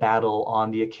of the battle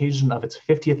on the occasion of its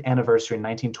 50th anniversary in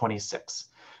 1926.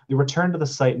 They returned to the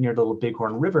site near the Little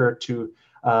Bighorn River to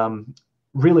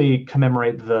really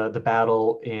commemorate the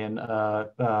battle in a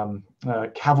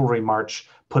cavalry march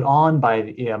put on by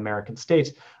the American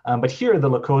state. But here, the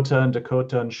Lakota and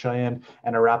Dakota and Cheyenne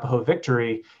and Arapaho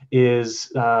victory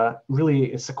is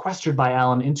really sequestered by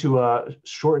Alan into a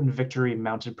shortened victory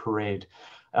mounted parade.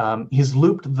 He's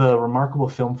looped the remarkable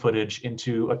film footage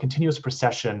into a continuous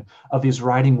procession of these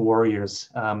riding warriors.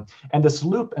 And this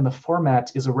loop and the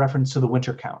format is a reference to the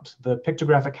winter count, the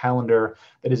pictographic calendar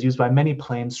that is used by many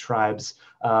Plains tribes,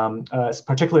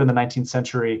 particularly in the 19th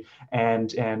century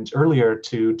and earlier,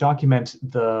 to document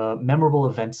the memorable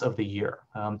events of the year.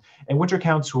 And winter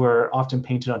counts were often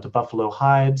painted onto buffalo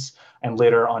hides and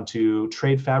later onto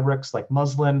trade fabrics like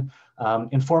muslin,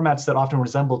 in formats that often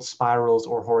resembled spirals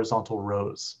or horizontal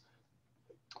rows.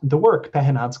 The work,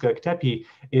 Pehin Hanska Ktepi,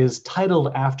 is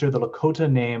titled after the Lakota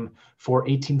name for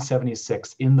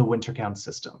 1876 in the winter count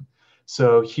system.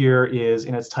 So here is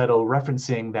in its title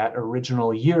referencing that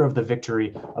original year of the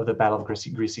victory of the Battle of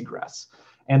Greasy Grass.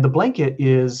 And the blanket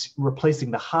is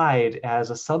replacing the hide as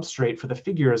a substrate for the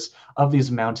figures of these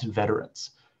mountain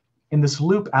veterans. In this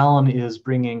loop, Alan is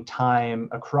bringing time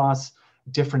across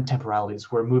different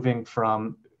temporalities. We're moving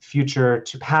from future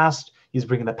to past. He's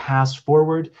bringing the past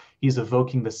forward. He's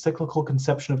evoking the cyclical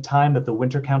conception of time that the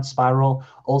winter count spiral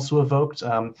also evoked.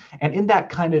 And in that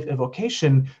kind of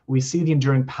evocation, we see the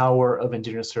enduring power of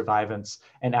Indigenous survivance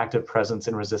and active presence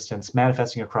and resistance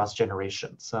manifesting across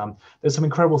generations. There's some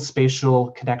incredible spatial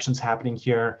connections happening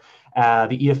here.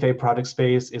 The EFA project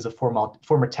space is a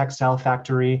former textile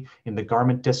factory in the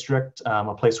garment district,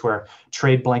 a place where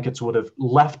trade blankets would have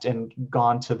left and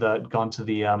gone to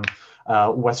the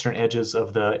western edges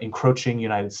of the encroaching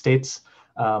United States.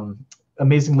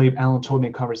 Amazingly, Alan told me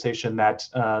in conversation that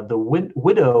the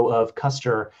widow of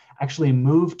Custer actually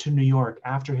moved to New York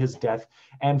after his death,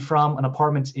 and from an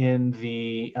apartment in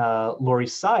the Lower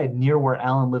East Side, near where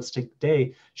Alan lives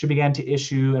today, she began to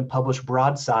issue and publish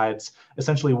broadsides,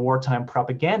 essentially wartime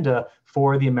propaganda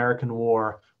for the American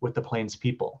war with the Plains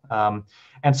people.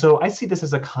 And so I see this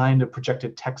as a kind of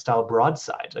projected textile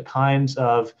broadside, a kind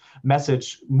of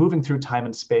message moving through time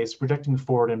and space, projecting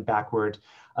forward and backward,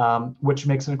 which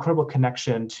makes an incredible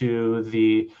connection to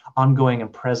the ongoing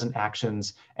and present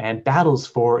actions and battles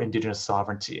for Indigenous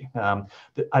sovereignty.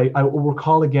 I will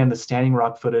recall again the Standing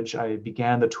Rock footage. I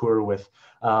began the tour with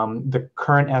the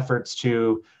current efforts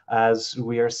to, as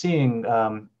we are seeing,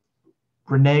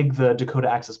 renege the Dakota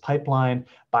Access Pipeline,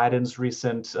 Biden's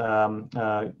recent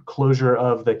closure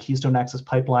of the Keystone Access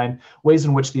Pipeline, ways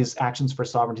in which these actions for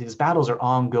sovereignty, these battles are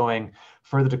ongoing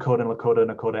for the Dakota and Lakota,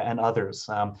 Nakota, and others.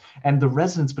 And the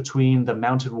resonance between the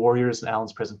mounted warriors in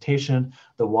Alan's presentation,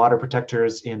 the water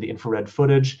protectors in the infrared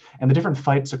footage, and the different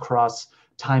fights across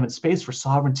time and space for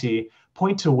sovereignty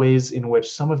point to ways in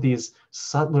which some of these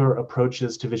subtler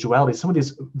approaches to visuality, some of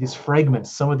these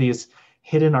fragments, some of these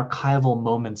hidden archival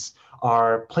moments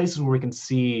are places where we can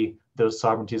see those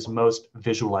sovereignties most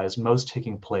visualized, most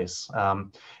taking place.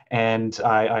 And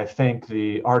I thank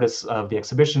the artists of the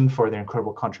exhibition for their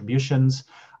incredible contributions.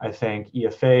 I thank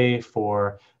EFA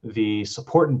for the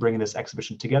support in bringing this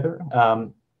exhibition together.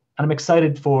 And I'm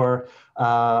excited for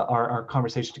our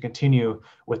conversation to continue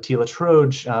with Tela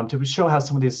Troge to show how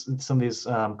some of these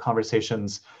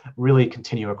conversations really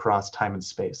continue across time and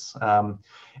space.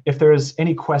 If there's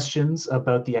any questions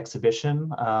about the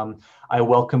exhibition, I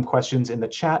welcome questions in the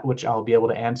chat, which I'll be able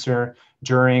to answer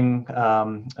during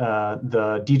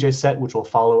the DJ set, which will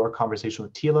follow our conversation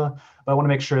with Tela. But I want to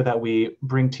make sure that we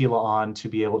bring Tela on to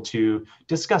be able to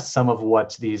discuss some of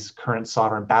what these current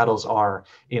sovereign battles are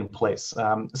in place.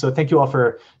 So thank you all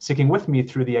for sticking with me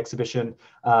through the exhibition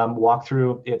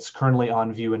walkthrough. It's currently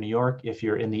on view in New York if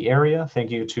you're in the area.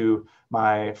 Thank you to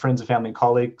my friends and family and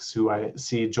colleagues who I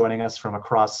see joining us from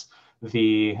across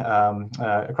the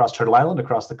across Turtle Island,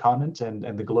 across the continent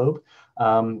and the globe.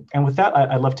 And with that,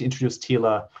 I'd love to introduce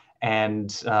Tela and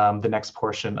the next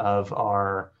portion of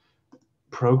our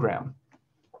program.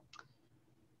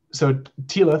 So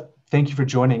Tela, thank you for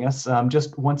joining us.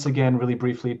 Just once again, really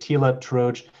briefly, Tela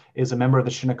Troge is a member of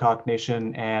the Shinnecock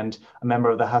Nation and a member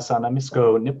of the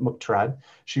Hassanaamisko Nipmuc tribe.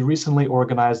 She recently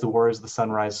organized the Warriors of the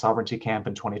Sunrise Sovereignty Camp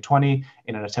in 2020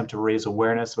 in an attempt to raise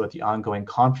awareness about the ongoing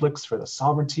conflicts for the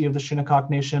sovereignty of the Shinnecock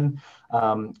Nation.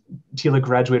 Tela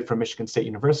graduated from Michigan State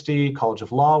University College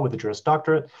of Law with a Juris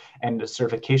Doctorate and a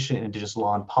certification in Indigenous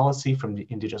Law and Policy from the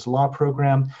Indigenous Law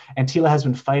program. And Tela has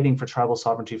been fighting for tribal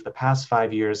sovereignty for the past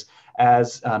 5 years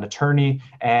as an attorney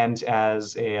and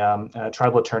as a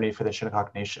tribal attorney for the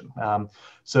Shinnecock Nation.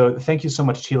 So thank you so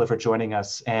much, Tela, for joining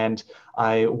us. And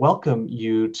I welcome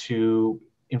you to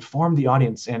inform the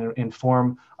audience and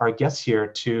inform our guests here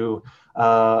to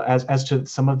as to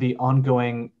some of the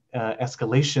ongoing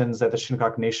escalations that the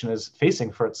Shinnecock Nation is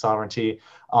facing for its sovereignty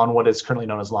on what is currently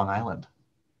known as Long Island.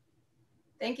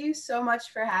 Thank you so much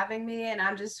for having me, and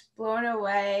I'm just blown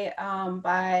away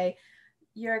by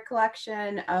your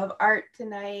collection of art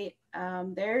tonight.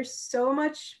 There's so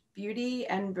much beauty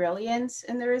and brilliance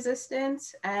in the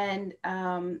resistance, and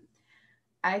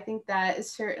I think that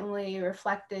is certainly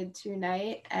reflected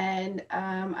tonight. And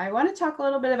I want to talk a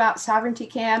little bit about Sovereignty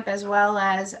Camp, as well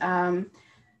as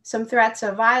some threats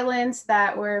of violence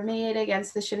that were made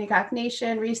against the Shinnecock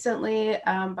Nation recently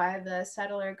by the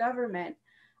settler government.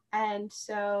 And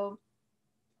so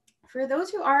for those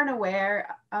who aren't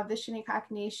aware of the Shinnecock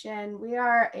Nation, we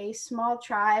are a small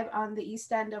tribe on the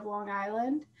east end of Long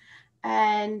Island.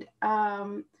 And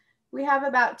we have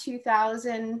about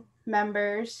 2,000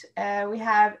 members. We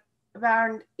have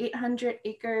around 800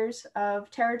 acres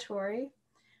of territory.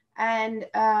 And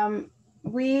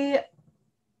we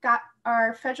got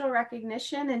our federal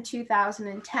recognition in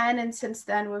 2010, and since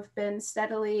then we've been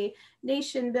steadily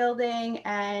nation building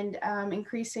and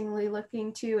increasingly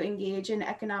looking to engage in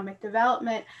economic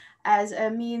development as a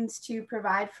means to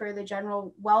provide for the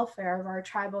general welfare of our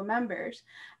tribal members.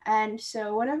 And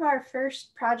so one of our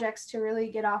first projects to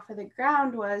really get off of the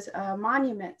ground was a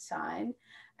monument sign.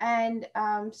 And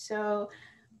so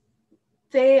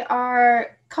they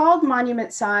are called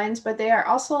monument signs, but they are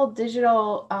also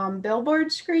digital billboard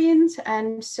screens.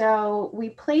 And so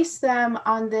we place them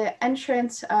on the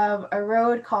entrance of a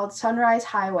road called Sunrise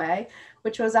Highway,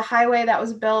 which was a highway that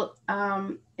was built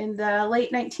in the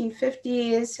late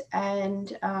 1950s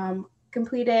and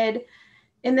completed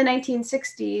in the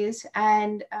 1960s.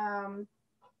 And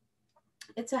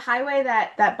it's a highway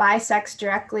that bisects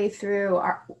directly through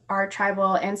our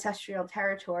tribal ancestral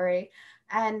territory.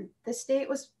 And the state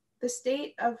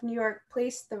of New York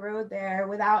placed the road there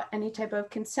without any type of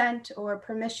consent or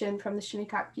permission from the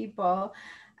Shinnecock people.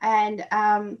 And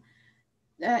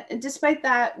despite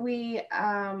that,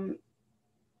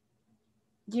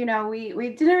 you know, we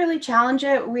didn't really challenge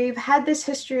it. We've had this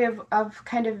history of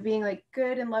kind of being like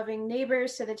good and loving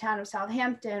neighbors to the town of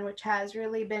Southampton, which has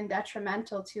really been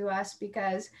detrimental to us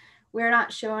because we're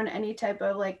not shown any type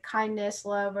of like kindness,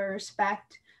 love, or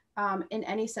respect in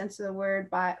any sense of the word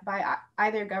by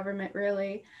either government,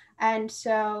 really. And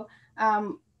so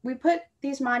we put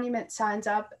these monument signs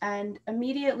up, and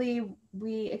immediately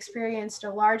we experienced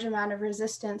a large amount of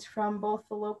resistance from both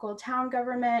the local town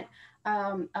government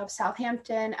of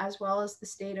Southampton, as well as the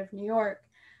state of New York.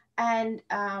 And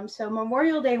so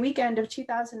Memorial Day weekend of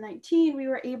 2019, we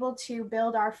were able to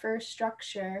build our first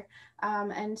structure.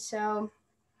 And so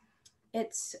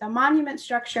it's a monument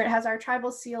structure. It has our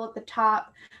tribal seal at the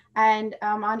top, and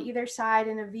on either side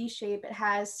in a V shape, it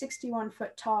has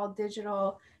 61-foot tall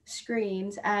digital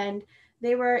screens. And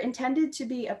they were intended to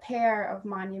be a pair of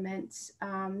monuments.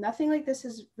 Nothing like this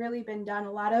has really been done.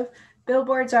 A lot of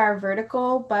billboards are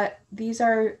vertical, but these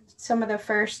are some of the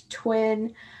first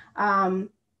twin, a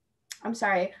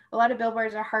lot of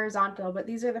billboards are horizontal, but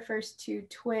these are the first two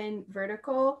twin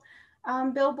vertical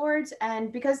billboards.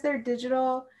 And because they're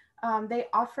digital, they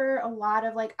offer a lot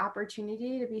of like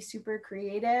opportunity to be super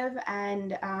creative,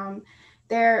 and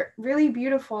they're really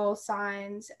beautiful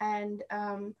signs. And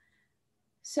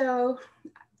so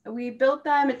we built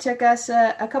them. It took us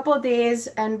a couple of days,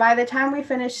 and by the time we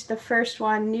finished the first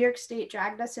one, New York State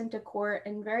dragged us into court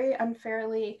and very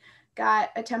unfairly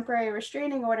got a temporary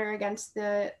restraining order against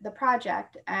the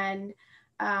project. And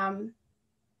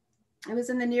it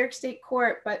was in the New York State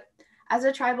court, but as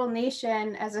a tribal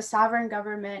nation, as a sovereign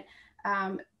government,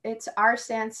 it's our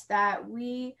stance that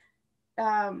we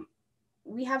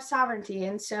have sovereignty,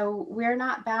 and so we're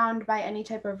not bound by any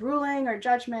type of ruling or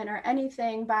judgment or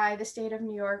anything by the state of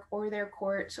New York or their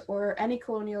courts or any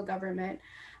colonial government.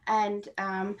 And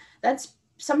that's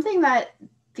something that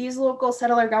these local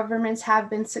settler governments have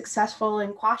been successful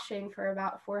in quashing for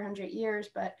about 400 years.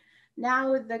 But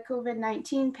now with the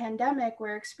COVID-19 pandemic,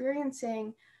 we're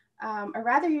experiencing a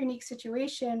rather unique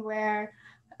situation where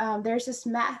there's this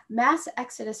mass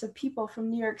exodus of people from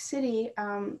New York City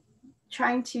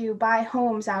trying to buy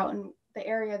homes out in the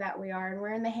area that we are, and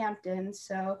we're in the Hamptons.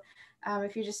 So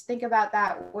if you just think about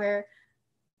that, we're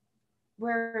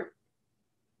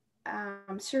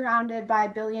surrounded by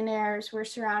billionaires, we're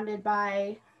surrounded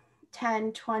by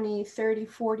 10, 20, 30,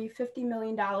 40, $50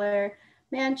 million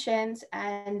mansions,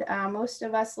 and most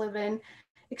of us live in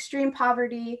extreme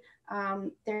poverty.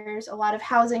 There's a lot of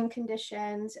housing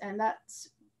conditions, and that's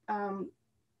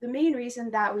the main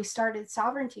reason that we started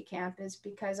Sovereignty Camp is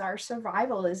because our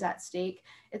survival is at stake.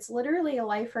 It's literally a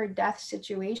life or death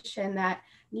situation that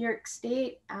New York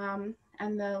State and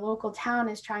the local town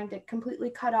is trying to completely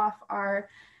cut off our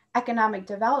economic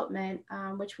development,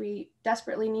 which we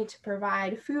desperately need to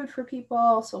provide food for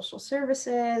people, social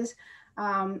services,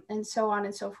 and so on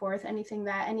and so forth, anything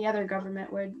that any other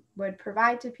government would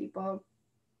provide to people.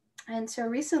 And so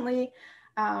recently,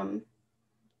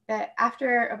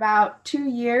 after about 2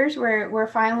 years, we're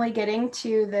finally getting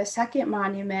to the second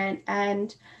monument,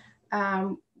 and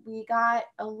we got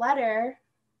a letter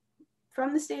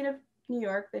from the state of New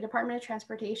York, the Department of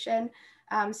Transportation,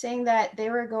 saying that they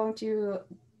were going to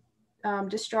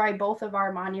destroy both of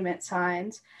our monument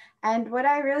signs. And what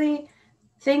I really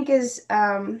think is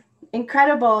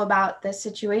incredible about this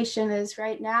situation is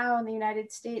right now in the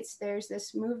United States, there's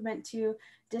this movement to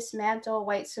dismantle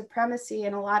white supremacy,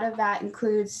 and a lot of that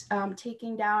includes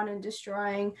taking down and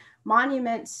destroying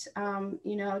monuments,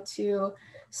 to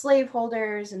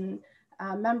slaveholders and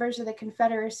members of the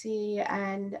Confederacy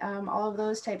and all of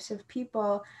those types of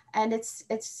people. And it's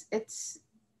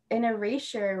an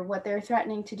erasure what they're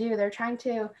threatening to do. They're trying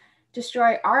to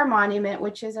destroy our monument,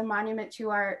 which is a monument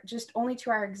to only to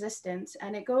our existence.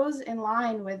 And it goes in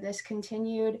line with this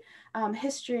continued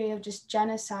history of just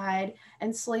genocide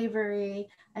and slavery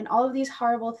and all of these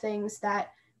horrible things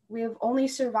that we've only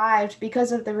survived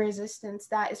because of the resistance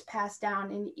that is passed down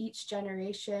in each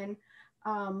generation.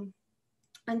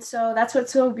 And so that's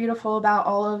what's so beautiful about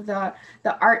all of the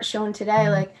art shown today.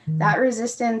 Like that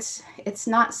resistance, it's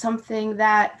not something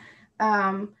that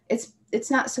it's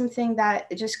not something that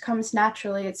it just comes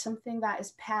naturally. It's something that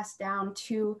is passed down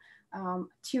to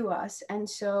us. And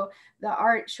so the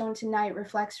art shown tonight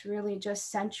reflects really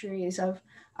just centuries of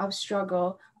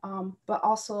struggle, but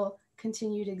also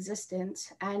continued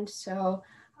existence. And so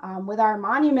with our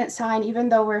monument sign, even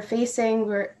though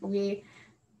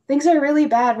things are really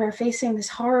bad. We're facing this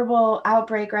horrible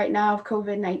outbreak right now of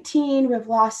COVID-19. We've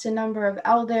lost a number of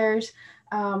elders.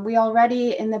 We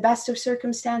already, in the best of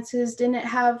circumstances, didn't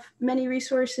have many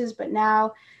resources, but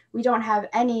now we don't have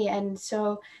any. And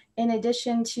so in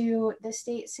addition to the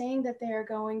state saying that they are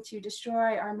going to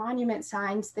destroy our monument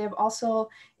signs, they've also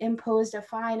imposed a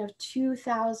fine of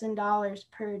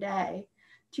 $2,000 per day.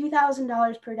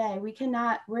 $2,000 per day.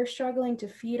 We're struggling to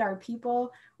feed our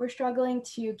people. We're struggling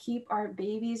to keep our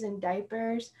babies in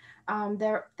diapers.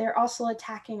 They're also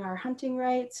attacking our hunting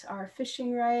rights, our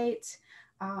fishing rights.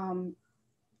 And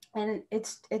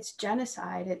it's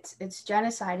genocide. It's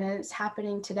genocide, and it's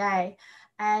happening today.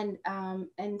 And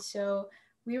so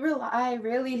we rely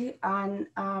really on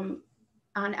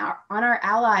our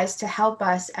allies to help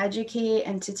us educate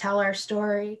and to tell our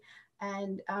story.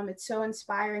 And it's so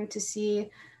inspiring to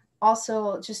see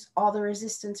also just all the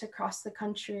resistance across the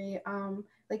country.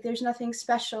 Like there's nothing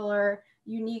special or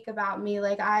unique about me.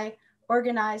 Like I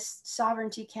organized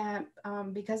sovereignty camp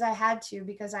because I had to,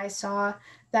 because I saw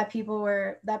that people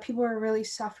were really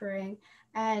suffering.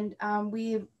 And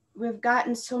we've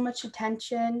gotten so much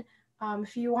attention.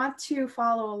 If you want to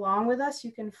follow along with us,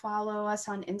 you can follow us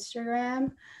on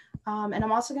Instagram. And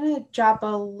I'm also going to drop a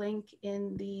link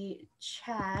in the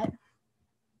chat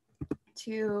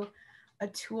to a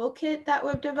toolkit that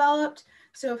we've developed.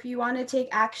 So if you want to take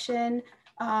action,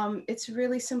 it's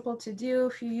really simple to do.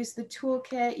 If you use the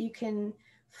toolkit, you can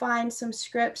find some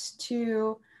scripts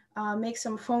to make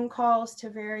some phone calls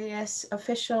to various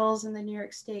officials in the New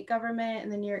York State government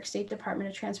and the New York State Department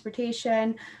of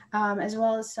Transportation, as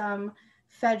well as some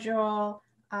federal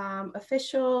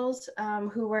officials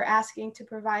who were asking to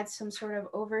provide some sort of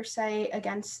oversight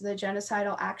against the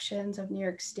genocidal actions of New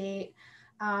York State.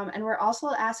 And we're also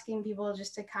asking people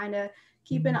just to kind of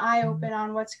keep an eye open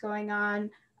on what's going on.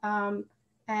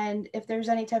 And if there's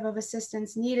any type of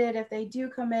assistance needed, if they do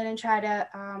come in and try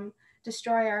to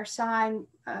destroy our sign,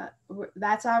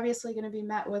 that's obviously going to be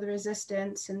met with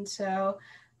resistance. And so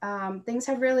things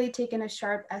have really taken a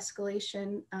sharp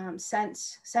escalation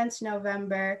since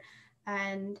November.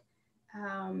 And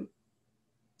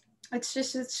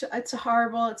it's a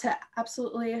horrible, it's an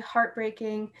absolutely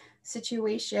heartbreaking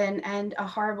situation and a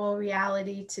horrible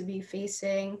reality to be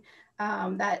facing.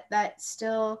 That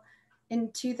still in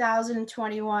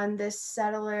 2021, this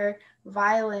settler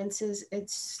violence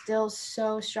it's still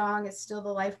so strong. It's still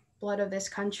the lifeblood of this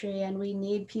country, and we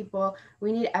need people,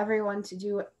 we need everyone to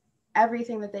do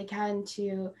everything that they can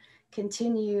to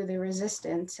continue the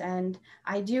resistance. And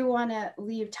I do want to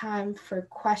leave time for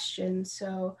questions.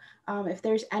 So if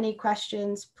there's any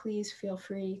questions, please feel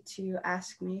free to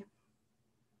ask me.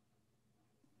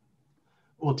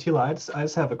 Well, Tela, I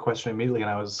just have a question immediately, and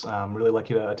I was really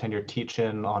lucky to attend your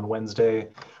teach-in on Wednesday,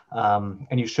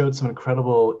 and you showed some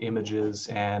incredible images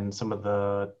and some of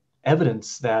the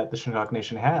evidence that the Shinnecock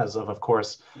Nation has of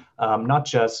course, not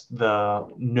just the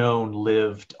known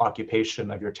lived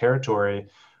occupation of your territory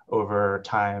over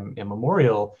time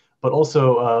immemorial, but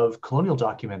also of colonial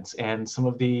documents and some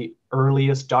of the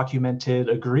earliest documented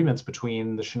agreements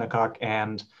between the Shinnecock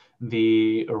and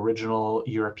the original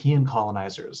European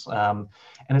colonizers. And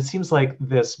it seems like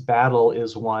this battle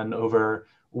is one over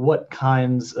what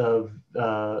kinds of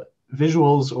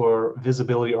visuals or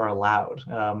visibility are allowed.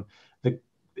 The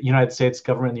United States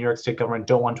government, the New York State government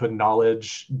don't want to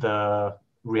acknowledge the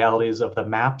realities of the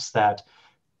maps that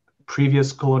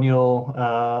previous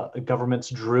colonial governments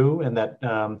drew and that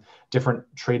different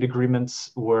trade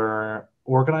agreements were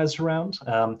organized around.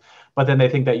 But then they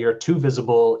think that you're too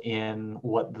visible in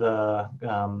what the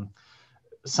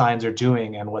signs are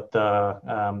doing and what the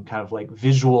kind of like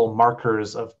visual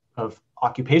markers of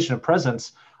occupation and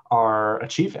presence are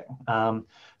achieving.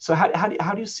 So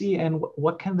how do you see, and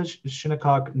what can the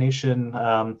Shinnecock Nation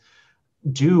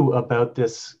do about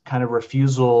this kind of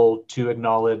refusal to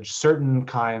acknowledge certain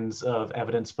kinds of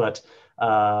evidence, but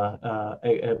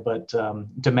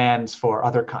demands for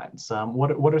other kinds?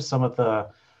 What are some of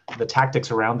the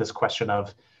tactics around this question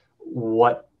of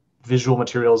what visual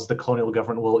materials the colonial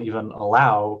government will even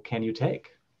allow can you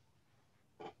take?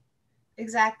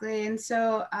 Exactly. And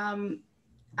so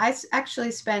I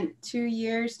actually spent 2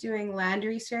 years doing land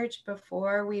research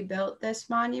before we built this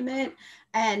monument.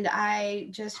 And I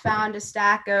just found a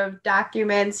stack of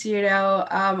documents,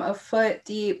 a foot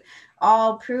deep,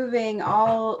 all proving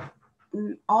all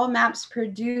maps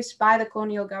produced by the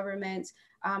colonial governments,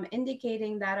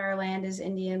 indicating that our land is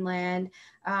Indian land.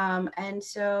 And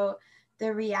so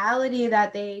the reality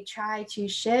that they try to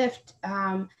shift,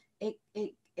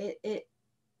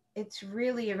 it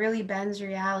really bends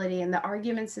reality. And the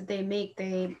arguments that they make,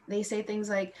 they say things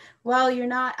like, well, you're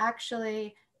not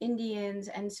actually Indians,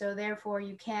 and so therefore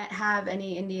you can't have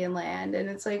any Indian land. And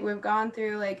it's like, we've gone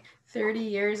through like 30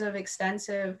 years of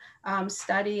extensive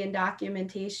study and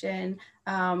documentation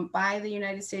by the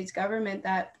United States government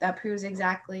that proves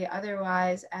exactly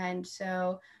otherwise. And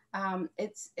so To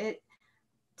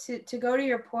go to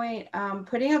your point,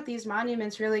 putting up these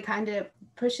monuments really kind of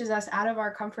pushes us out of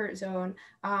our comfort zone,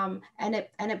 and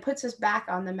it puts us back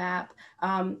on the map.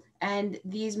 And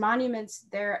these monuments,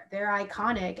 they're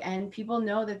iconic, and people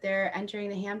know that they're entering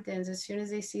the Hamptons as soon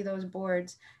as they see those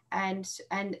boards, and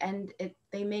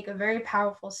they make a very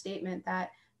powerful statement that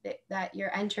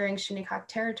you're entering Shinnecock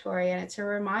territory, and it's a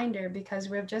reminder because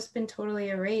we've just been totally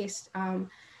erased.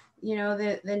 You know,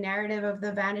 the narrative of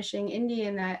the vanishing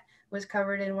Indian that was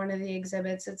covered in one of the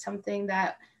exhibits. It's something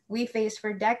that we faced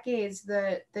for decades.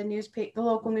 The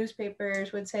local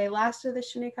newspapers would say, last of the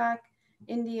Shinnecock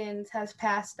Indians has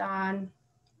passed on.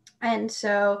 And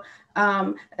so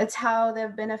it's how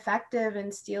they've been effective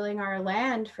in stealing our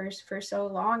land for so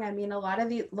long. I mean, a lot of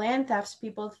the land thefts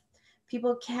people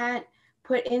can't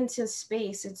put into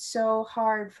space. It's so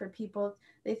hard for people.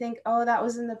 They think, oh, that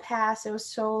was in the past. It was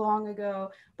so long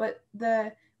ago. But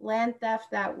the land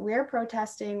theft that we're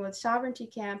protesting with Sovereignty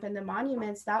Camp and the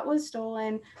monuments, that was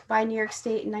stolen by New York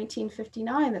State in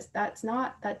 1959. That's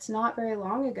not very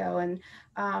long ago. And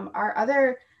our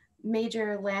other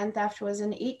major land theft was in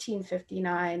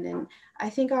 1859. And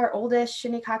I think our oldest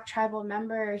Shinnecock tribal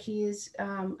member, he's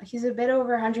a bit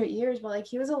over 100 years, but like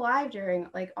he was alive during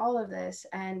like all of this.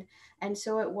 And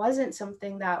so it wasn't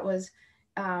something that was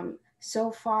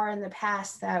so far in the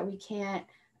past that we can't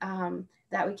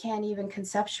even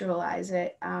conceptualize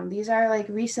it. These are like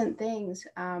recent things,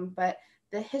 but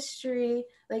the history,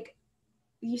 like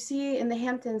you see in the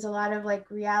Hamptons, a lot of like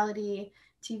reality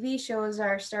TV shows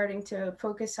are starting to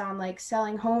focus on like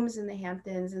selling homes in the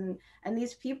Hamptons, and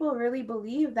these people really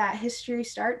believe that history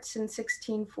starts in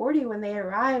 1640 when they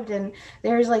arrived, and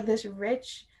there's like this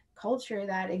rich culture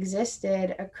that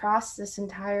existed across this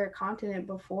entire continent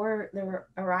before the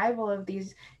arrival of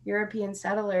these European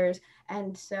settlers.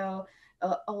 And so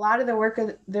a lot of the work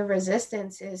of the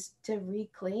resistance is to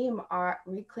reclaim our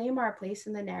place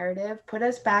in the narrative, put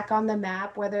us back on the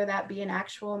map, whether that be an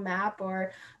actual map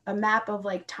or a map of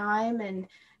like time and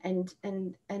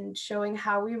showing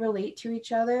how we relate to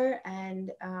each other.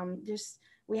 And just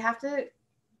we have to,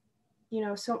 you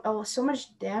know, so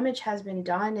much damage has been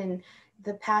done in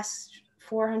the past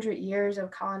 400 years of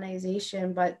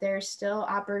colonization, but there's still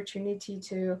opportunity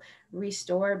to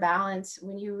restore balance.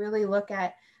 When you really look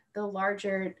at the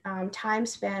larger time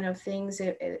span of things,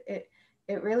 it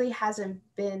really hasn't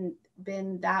been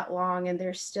that long, and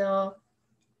there's still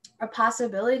a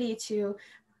possibility to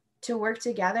work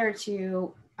together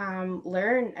to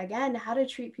learn again how to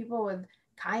treat people with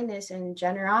kindness and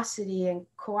generosity and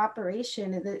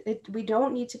cooperation. We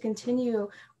don't need to continue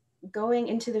going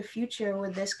into the future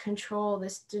with this control,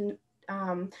 this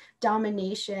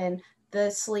domination, the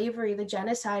slavery, the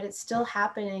genocide. It's still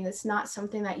happening. It's not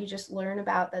something that you just learn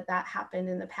about that happened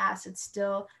in the past. It's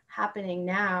still happening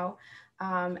now.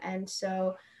 And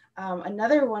so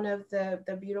another one of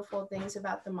the beautiful things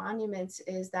about the monuments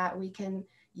is that we can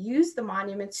use the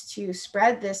monuments to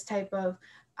spread this type of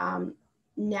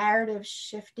narrative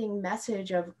shifting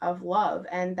message of love.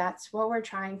 And that's what we're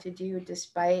trying to do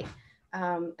despite,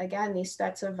 again, these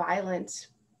threats of violence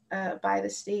by the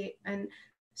state. And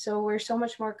so we're so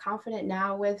much more confident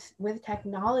now with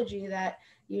technology that,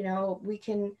 you know, we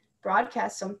can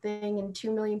broadcast something and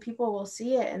 2 million people will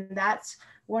see it. And that's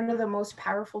one of the most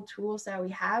powerful tools that we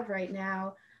have right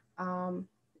now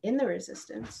in the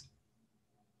resistance.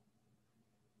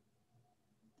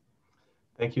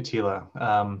 Thank you, Tela.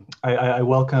 I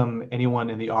welcome anyone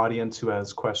in the audience who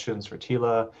has questions for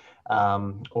Tela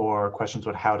or questions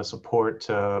about how to support,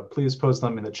 please post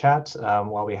them in the chat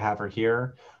while we have her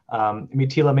here. I mean,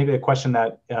 Tela, maybe a question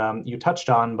that you touched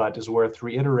on, but is worth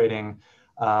reiterating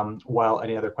while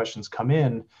any other questions come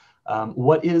in.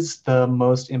 What is the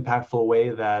most impactful way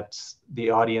that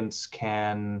the audience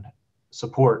can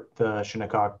support the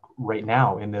Shinnecock right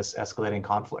now in this escalating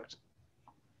conflict?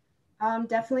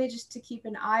 Definitely just to keep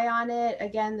an eye on it.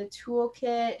 Again, the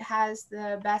toolkit has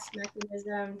the best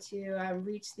mechanism to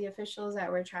reach the officials that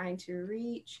we're trying to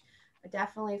reach.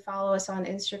 Definitely follow us on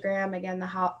Instagram. Again,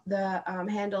 the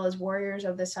handle is Warriors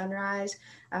of the Sunrise.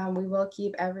 We will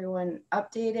keep everyone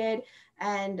updated.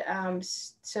 And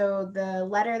so the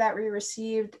letter that we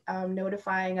received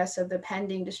notifying us of the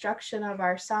pending destruction of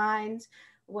our signs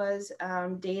was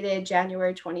dated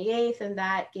January 28th, and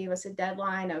that gave us a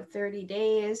deadline of 30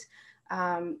 days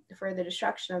for the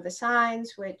destruction of the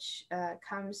signs, which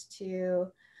comes to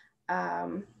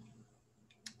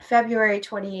February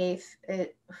 28th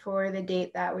for the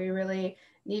date that we really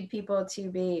need people to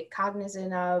be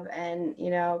cognizant of. And,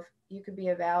 you know, if you could be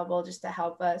available just to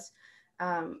help us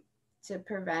to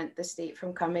prevent the state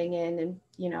from coming in and,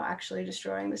 you know, actually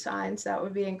destroying the signs, that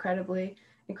would be incredibly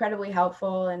incredibly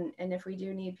helpful. And if we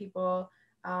do need people,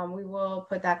 we will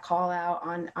put that call out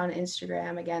on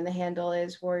Instagram. Again, the handle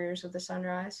is Warriors of the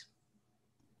Sunrise.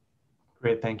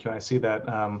 Great, thank you. I see that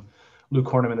Luke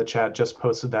Hornum in the chat just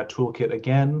posted that toolkit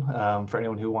again for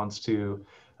anyone who wants to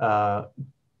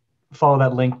follow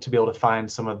that link to be able to find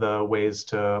some of the ways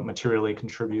to materially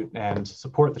contribute and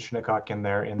support the Shinnecock in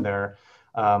their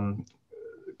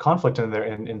conflict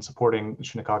in supporting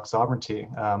Shinnecock sovereignty.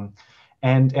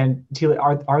 And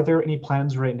Tela, are there any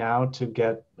plans right now to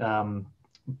get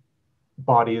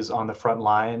bodies on the front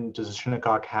line? Does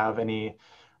Shinnecock have any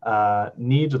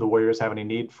need, do the Warriors have any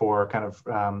need for kind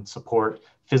of support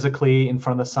physically in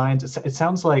front of the signs? It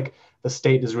sounds like the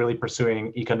state is really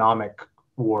pursuing economic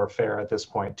warfare at this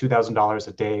point. $2,000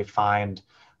 a day fined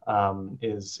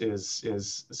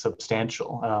is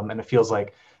substantial, and it feels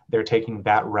like they're taking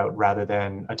that route rather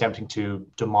than attempting to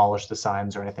demolish the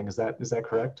signs or anything. Is that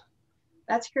correct?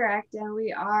 That's correct, and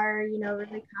we are,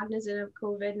 really cognizant of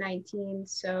COVID-19.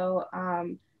 So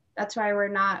that's why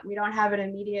we don't have an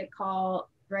immediate call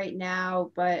right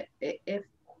now. But if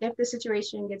the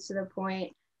situation gets to the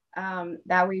point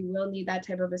that we will need that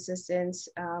type of assistance,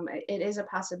 it is a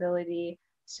possibility.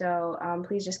 So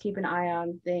please just keep an eye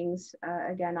on things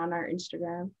again on our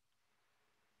Instagram.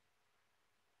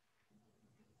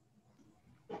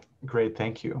 Great,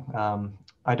 thank you.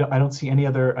 I don't see any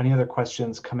other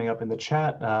questions coming up in the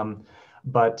chat.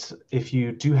 But if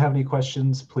you do have any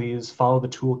questions, please follow the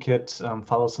toolkit,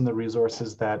 follow some of the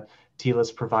resources that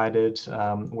Tela's provided.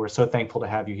 We're so thankful to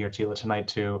have you here, Tela, tonight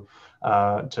to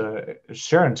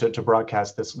share and to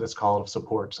broadcast this call of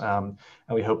support. And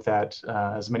we hope that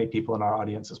as many people in our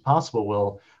audience as possible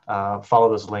will follow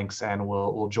those links and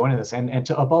will join in this. And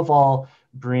to above all,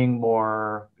 bring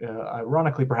more,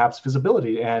 ironically perhaps,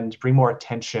 visibility and bring more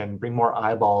attention, bring more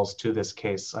eyeballs to this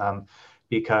case.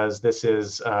 Because this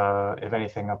is, if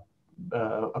anything,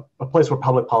 a place where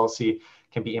public policy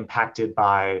can be impacted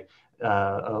by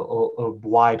a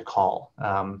wide call.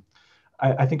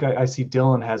 I think I see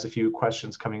Dylan has a few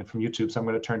questions coming in from YouTube, so I'm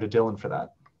going to turn to Dylan for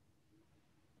that.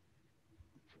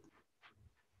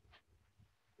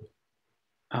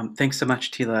 Thanks so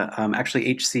much, Tela.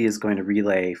 Actually, HC is going to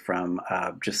relay from,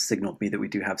 just signaled me that we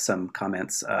do have some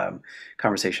comments,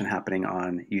 conversation happening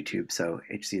on YouTube. So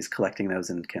HC is collecting those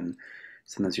and can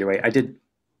send those your way.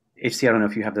 HC, I don't know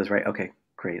if you have those right. Okay,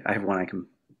 great. I have one I can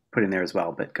put in there as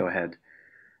well, but go ahead.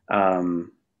 Do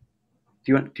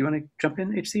you want to jump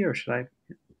in, HC, or should I?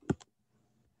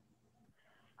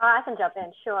 I can jump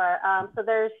in, sure. So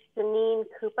there's Janine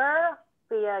Cooper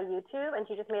via YouTube, and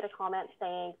she just made a comment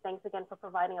saying, thanks again for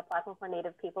providing a platform for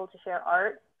Native people to share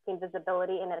art, gain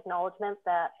visibility, and acknowledgement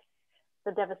that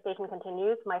the devastation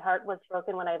continues. My heart was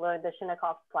broken when I learned the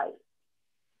Shinnecock plight.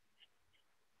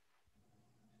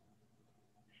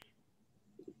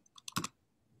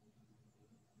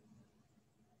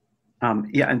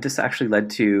 Yeah, and this actually led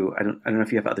to, I don't know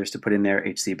if you have others to put in there,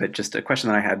 HC, but just a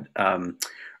question that I had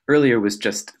earlier was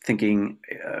just thinking,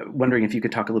 wondering if you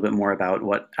could talk a little bit more about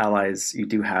what allies you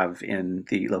do have in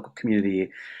the local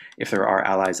community, if there are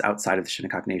allies outside of the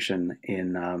Shinnecock Nation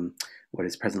in what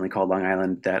is presently called Long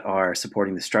Island that are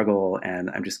supporting the struggle. And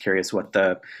I'm just curious what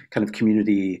the kind of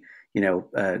community,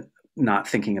 not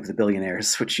thinking of the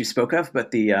billionaires, which you spoke of, but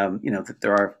the, that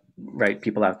there are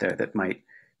people out there that might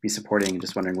be supporting, and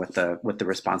just wondering what the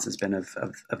response has been of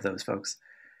those folks.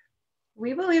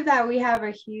 We believe that we have a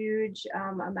huge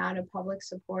amount of public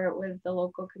support with the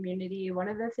local community. One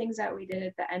of the things that we did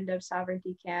at the end of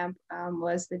Sovereignty Camp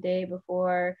was the day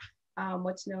before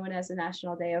what's known as the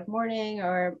National Day of Mourning,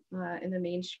 or in the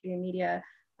mainstream media,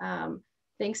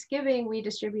 Thanksgiving. We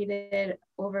distributed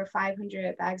over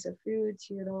 500 bags of food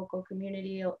to the local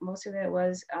community. Most of it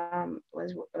was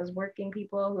working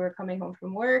people who were coming home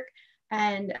from work.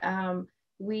 And there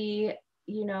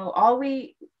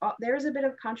was a bit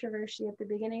of controversy at the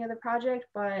beginning of the project,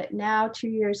 but now 2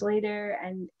 years later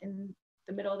and in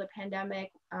the middle of the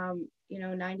pandemic,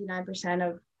 99%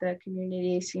 of the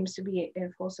community seems to be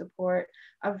in full support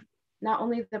of not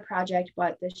only the project,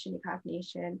 but the Shinnecock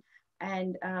Nation.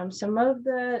 And some of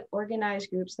the organized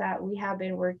groups that we have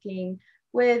been working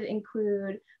with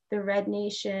include the Red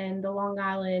Nation, the Long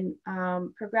Island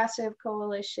Progressive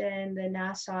Coalition, the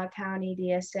Nassau County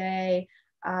DSA,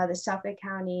 the Suffolk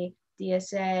County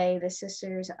DSA, the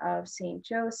Sisters of St.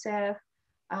 Joseph,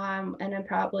 and I'm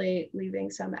probably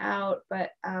leaving some out,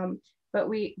 but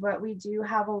we do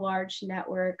have a large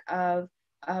network of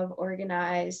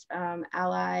organized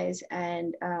allies,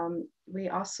 and we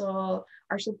also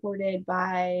are supported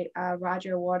by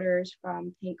Roger Waters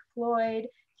from Pink Floyd.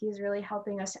 He's really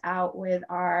helping us out with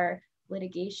our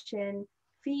litigation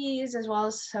fees as well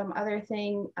as some other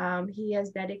thing. He has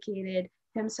dedicated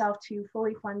himself to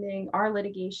fully funding our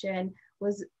litigation,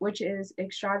 which is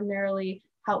extraordinarily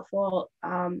helpful,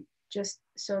 just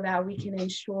so that we can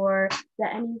ensure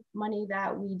that any money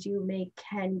that we do make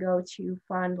can go to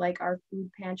fund like our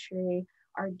food pantry,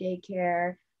 our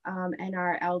daycare, and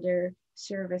our elder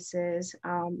services.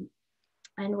 And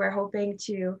we're hoping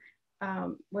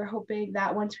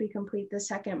that once we complete the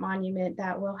second monument,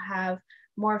 that we'll have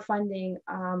more funding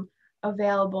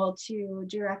available to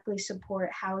directly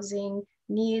support housing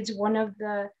needs. One of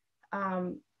the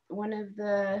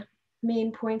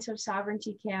main points of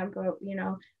Sovereignty Camp,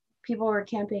 people were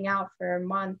camping out for a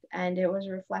month, and it was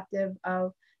reflective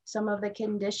of some of the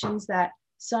conditions that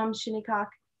some Shinnecock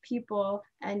people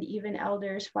and even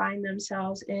elders find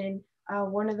themselves in.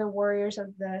 One of the warriors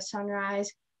of the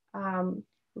Sunrise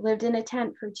lived in a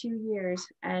tent for 2 years,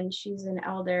 and she's an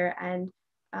elder, and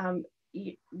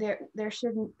there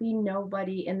shouldn't be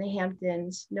nobody in the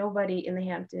Hamptons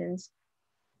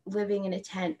living in a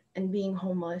tent and being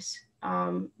homeless.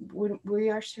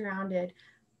 We are surrounded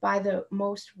by the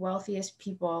most wealthiest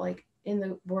people like in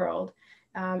the world.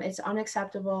 It's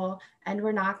unacceptable, and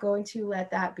we're not going to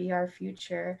let that be our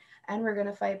future. And we're going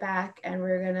to fight back, and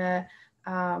we're going to,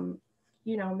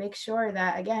 make sure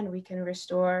that, again, we can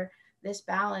restore this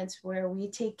balance where we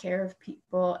take care of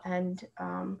people, and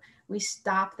we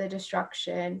stop the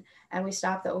destruction, and we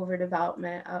stop the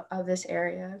overdevelopment of this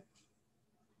area.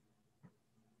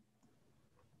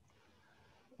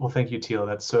 Well, thank you, Tela.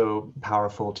 That's so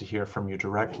powerful to hear from you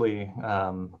directly.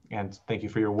 And thank you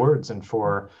for your words and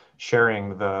for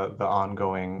sharing the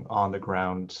ongoing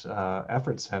on-the-ground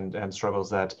efforts and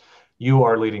struggles that you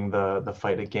are leading the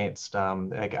fight against.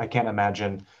 I can't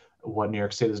imagine what New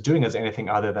York State is doing as anything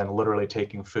other than literally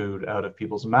taking food out of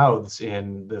people's mouths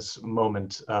in this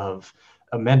moment of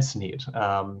immense need,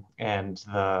 and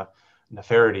the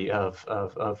nefarity of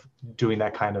doing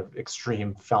that kind of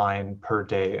extreme fine per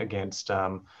day against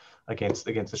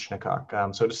the Shinnecock.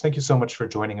 So just thank you so much for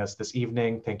joining us this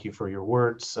evening. Thank you for your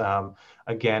words.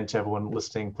 Again, to everyone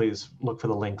listening, please look for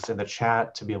the links in the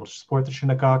chat to be able to support the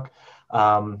Shinnecock.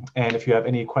 And if you have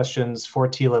any questions for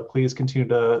Tela, please continue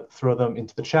to throw them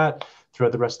into the chat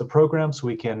throughout the rest of the program so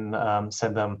we can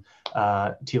send them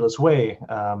Tela's way.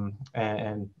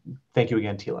 And thank you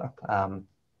again, Tela.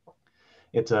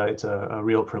 It's a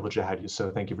real privilege to have you,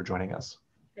 so thank you for joining us.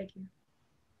 Thank you.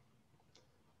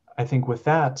 I think with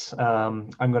that,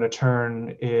 I'm going to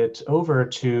turn it over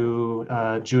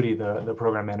to Judy, the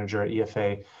program manager at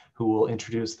EFA, who will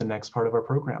introduce the next part of our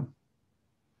program.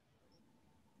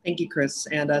 Thank you, Chris,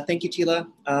 and thank you, Tela.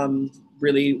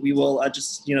 Really, we will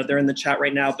just, they're in the chat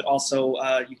right now, but also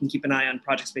you can keep an eye on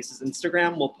Project Space's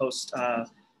Instagram. We'll post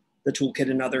the toolkit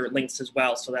and other links as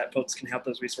well, so that folks can have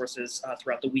those resources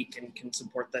throughout the week and can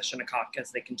support the Shinnecock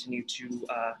as they continue to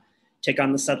take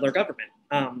on the settler government.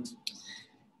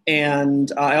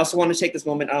 And I also want to take this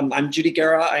moment. I'm Judy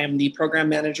Guerra. I am the program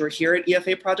manager here at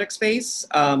EFA Project Space.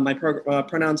 My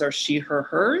pronouns are she, her,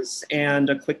 hers, and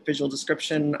a quick visual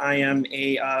description. I am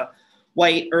a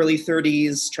white, early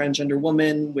 30s transgender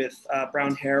woman with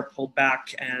brown hair pulled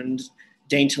back and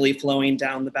daintily flowing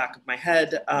down the back of my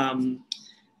head.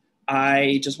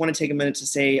 I just want to take a minute to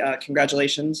say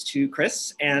congratulations to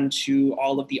Chris and to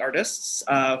all of the artists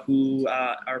who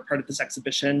are part of this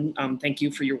exhibition. Thank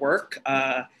you for your work.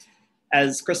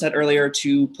 As Chris said earlier,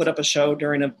 to put up a show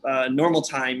during a normal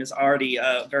time is already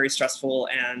a very stressful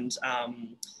and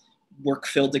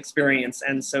work-filled experience.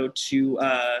 And so to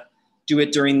do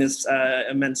it during this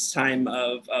immense time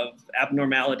of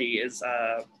abnormality is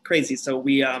crazy. So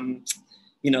we,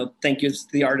 thank you to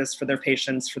the artists for their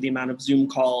patience, for the amount of Zoom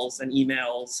calls and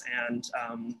emails and,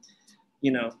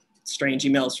 strange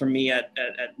emails from me at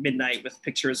midnight with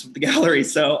pictures of the gallery.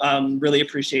 So really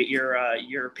appreciate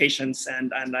your patience,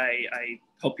 and I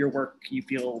hope your work, you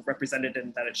feel represented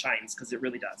and that it shines, because it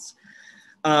really does.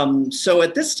 So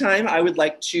at this time, I would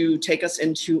like to take us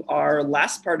into our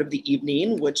last part of the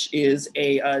evening, which is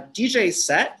a DJ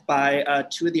set by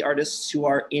two of the artists who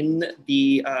are in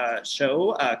the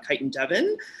show, Kite and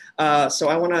Devin. So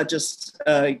I want to just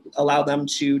allow them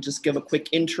to just give a quick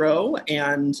intro,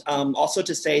 and also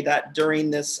to say that during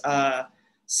this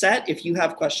set, if you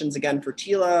have questions again for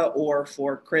Tela or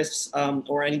for Chris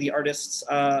or any of the artists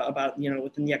about,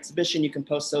 within the exhibition, you can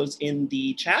post those in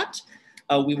the chat.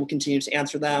 We will continue to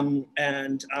answer them.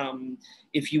 And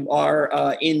if you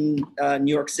are in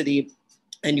New York City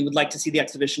and you would like to see the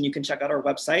exhibition, you can check out our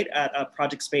website at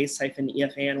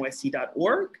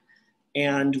projectspace-efanyc.org.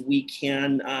 and you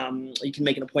can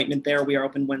make an appointment there. We are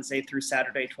open Wednesday through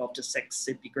Saturday, 12 to 6.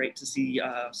 It'd be great to see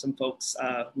some folks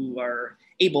who are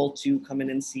able to come in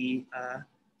and see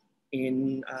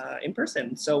in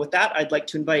person. So with that, I'd like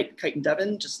to invite Kite and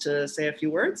Devin just to say a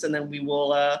few words, and then we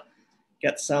will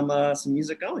get some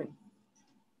music going.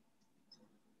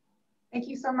 Thank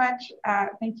you so much.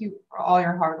 Thank you for all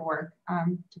your hard work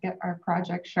to get our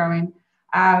project showing.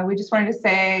 We just wanted to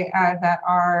say that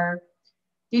our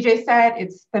DJ set,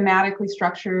 it's thematically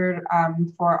structured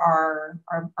for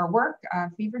our work,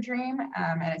 Fever Dream,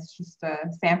 and it's just a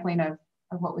sampling of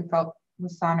what we felt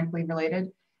was sonically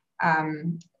related.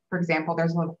 For example,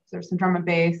 there's some drum and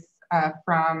bass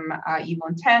from Evil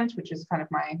Intent, which is kind of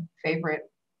my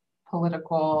favorite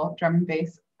political drum and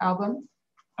bass albums.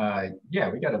 Yeah,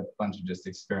 we got a bunch of just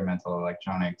experimental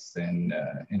electronics and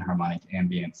inharmonic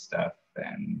ambient stuff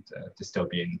and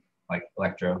dystopian, like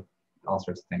electro, all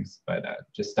sorts of things, but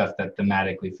just stuff that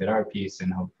thematically fit our piece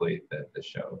and hopefully the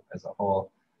show as a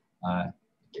whole.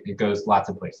 It goes lots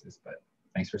of places, but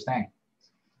thanks for staying.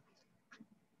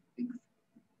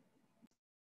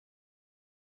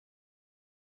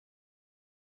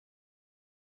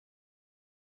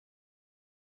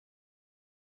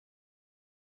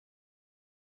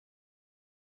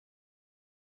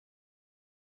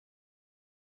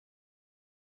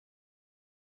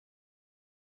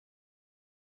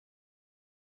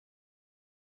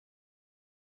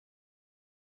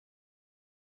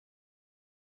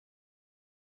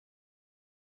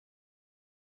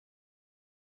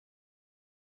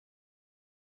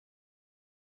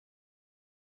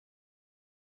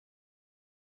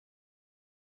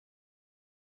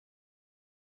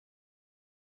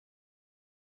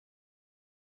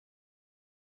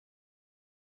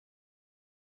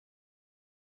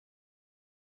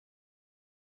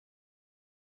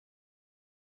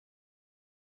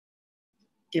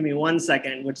 Give me 1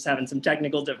 second. We're just having some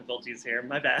technical difficulties here.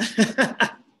 My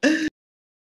bad.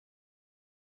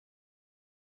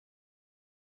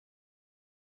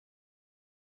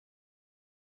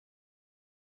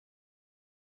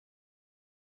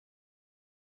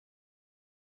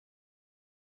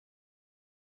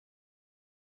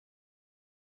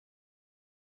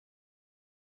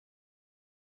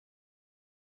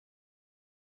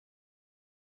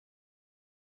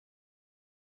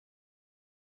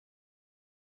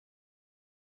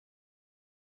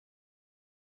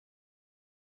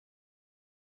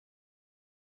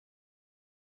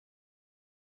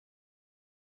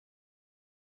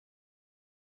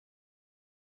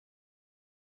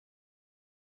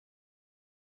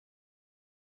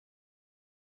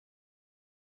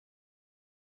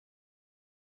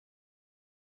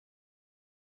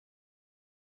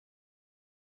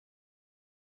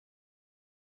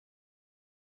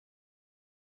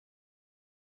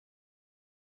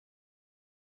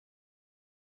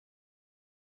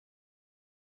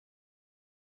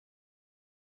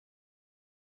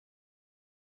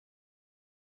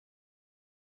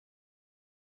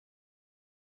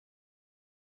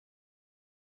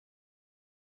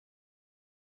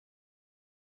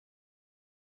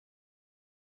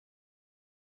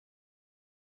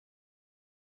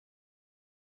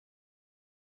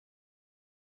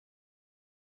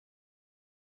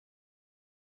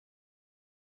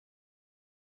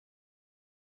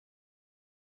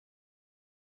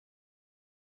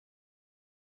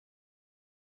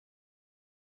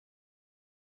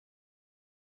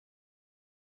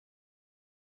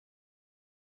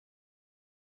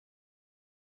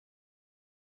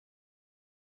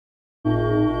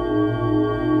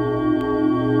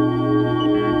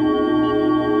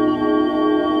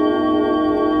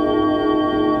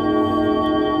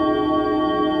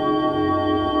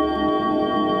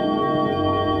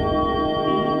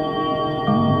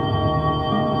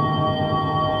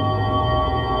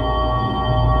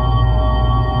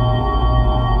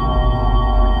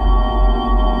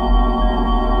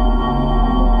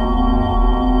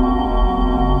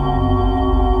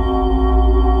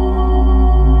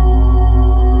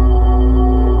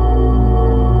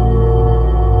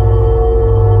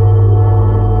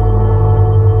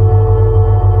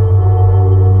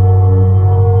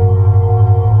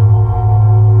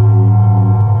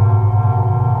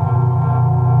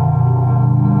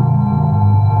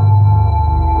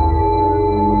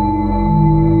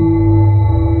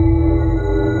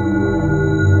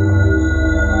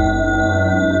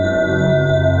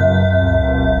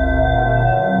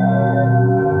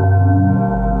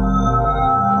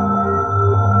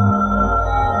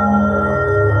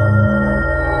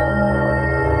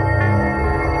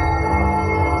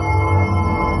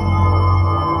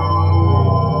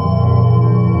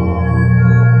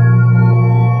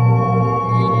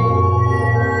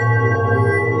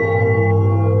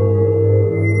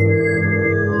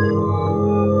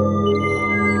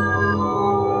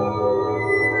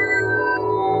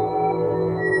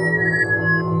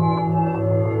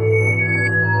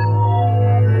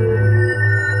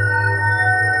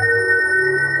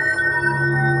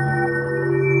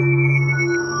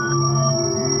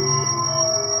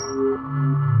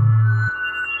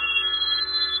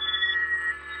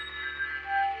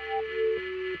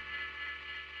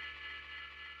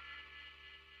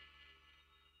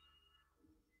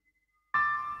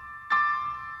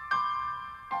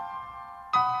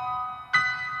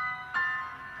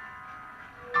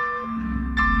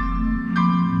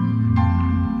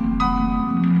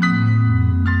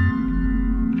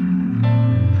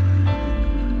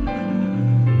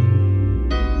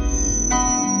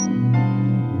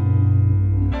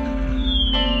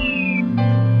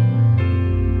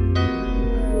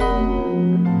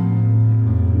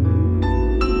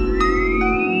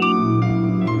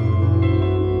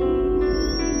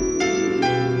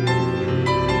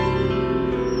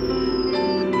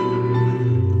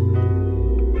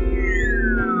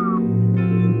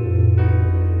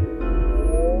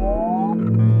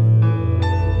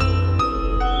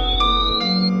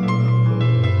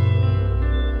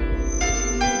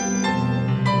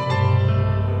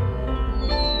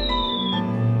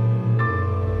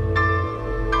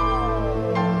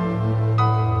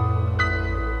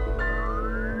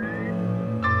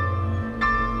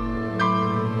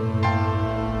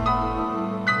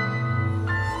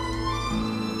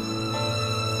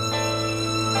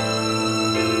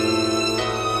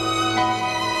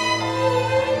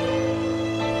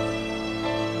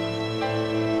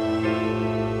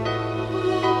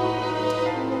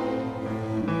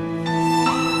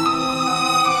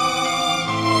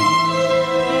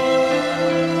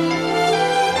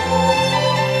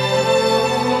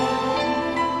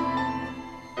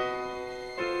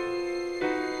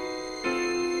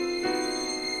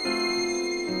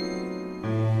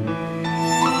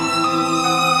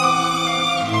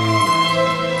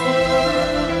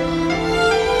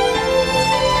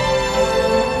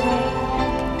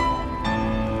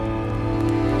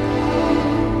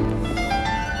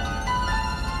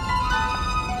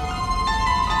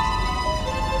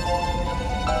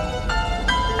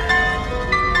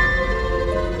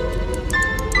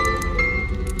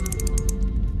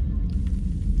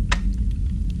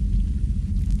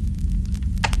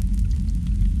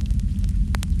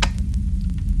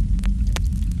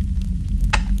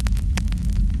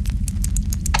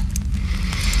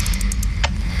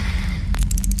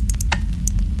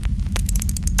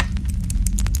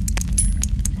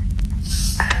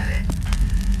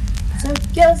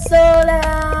 feel so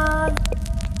loud.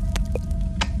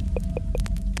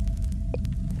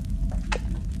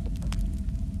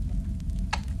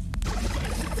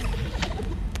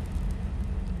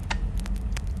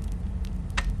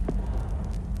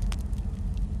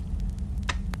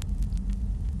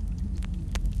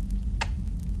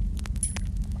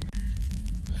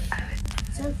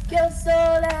 To feel so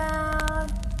loud.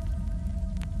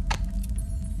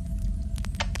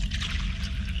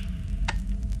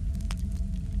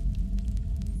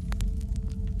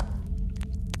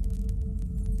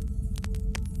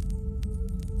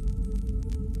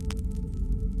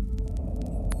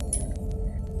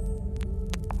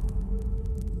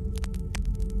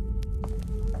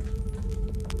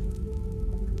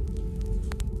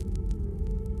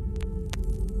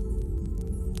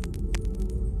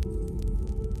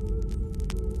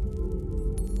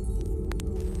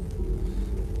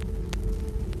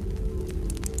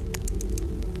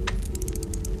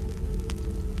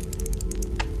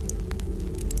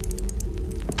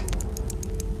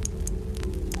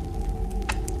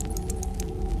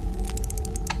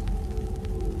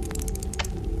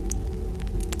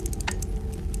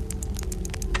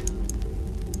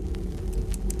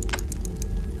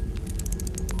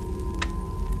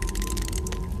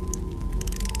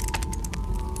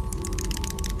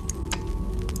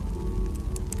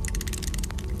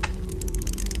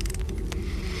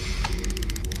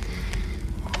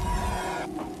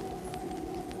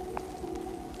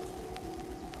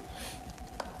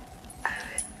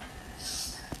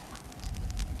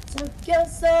 To feel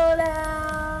so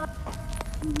loud.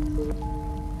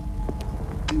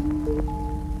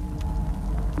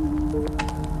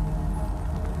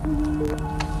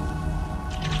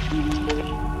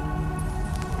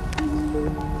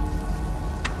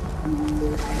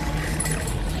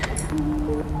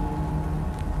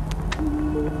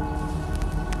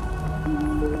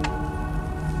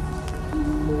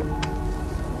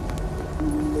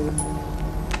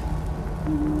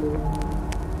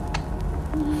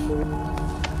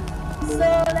 So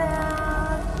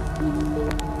loud.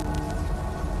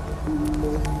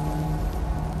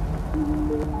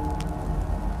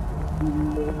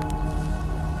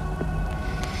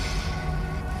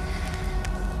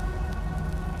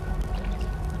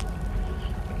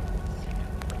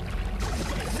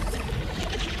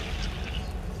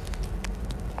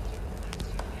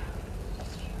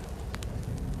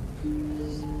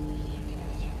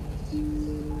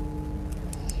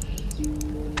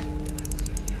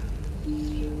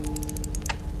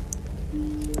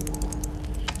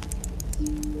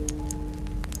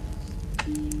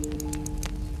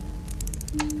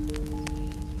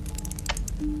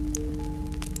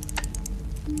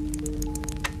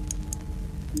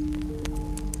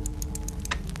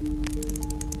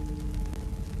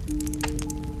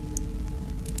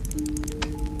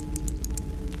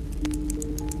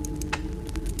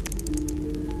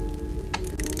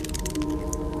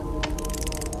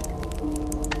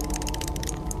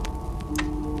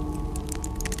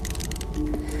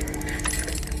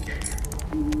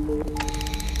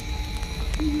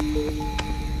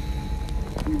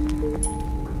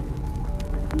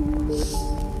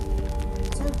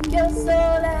 To feel so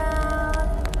loud.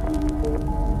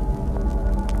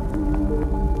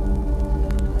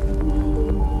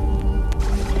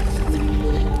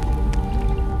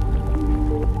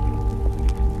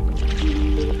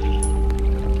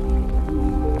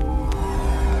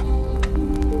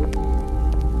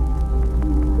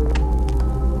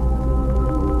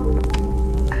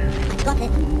 Got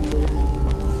it.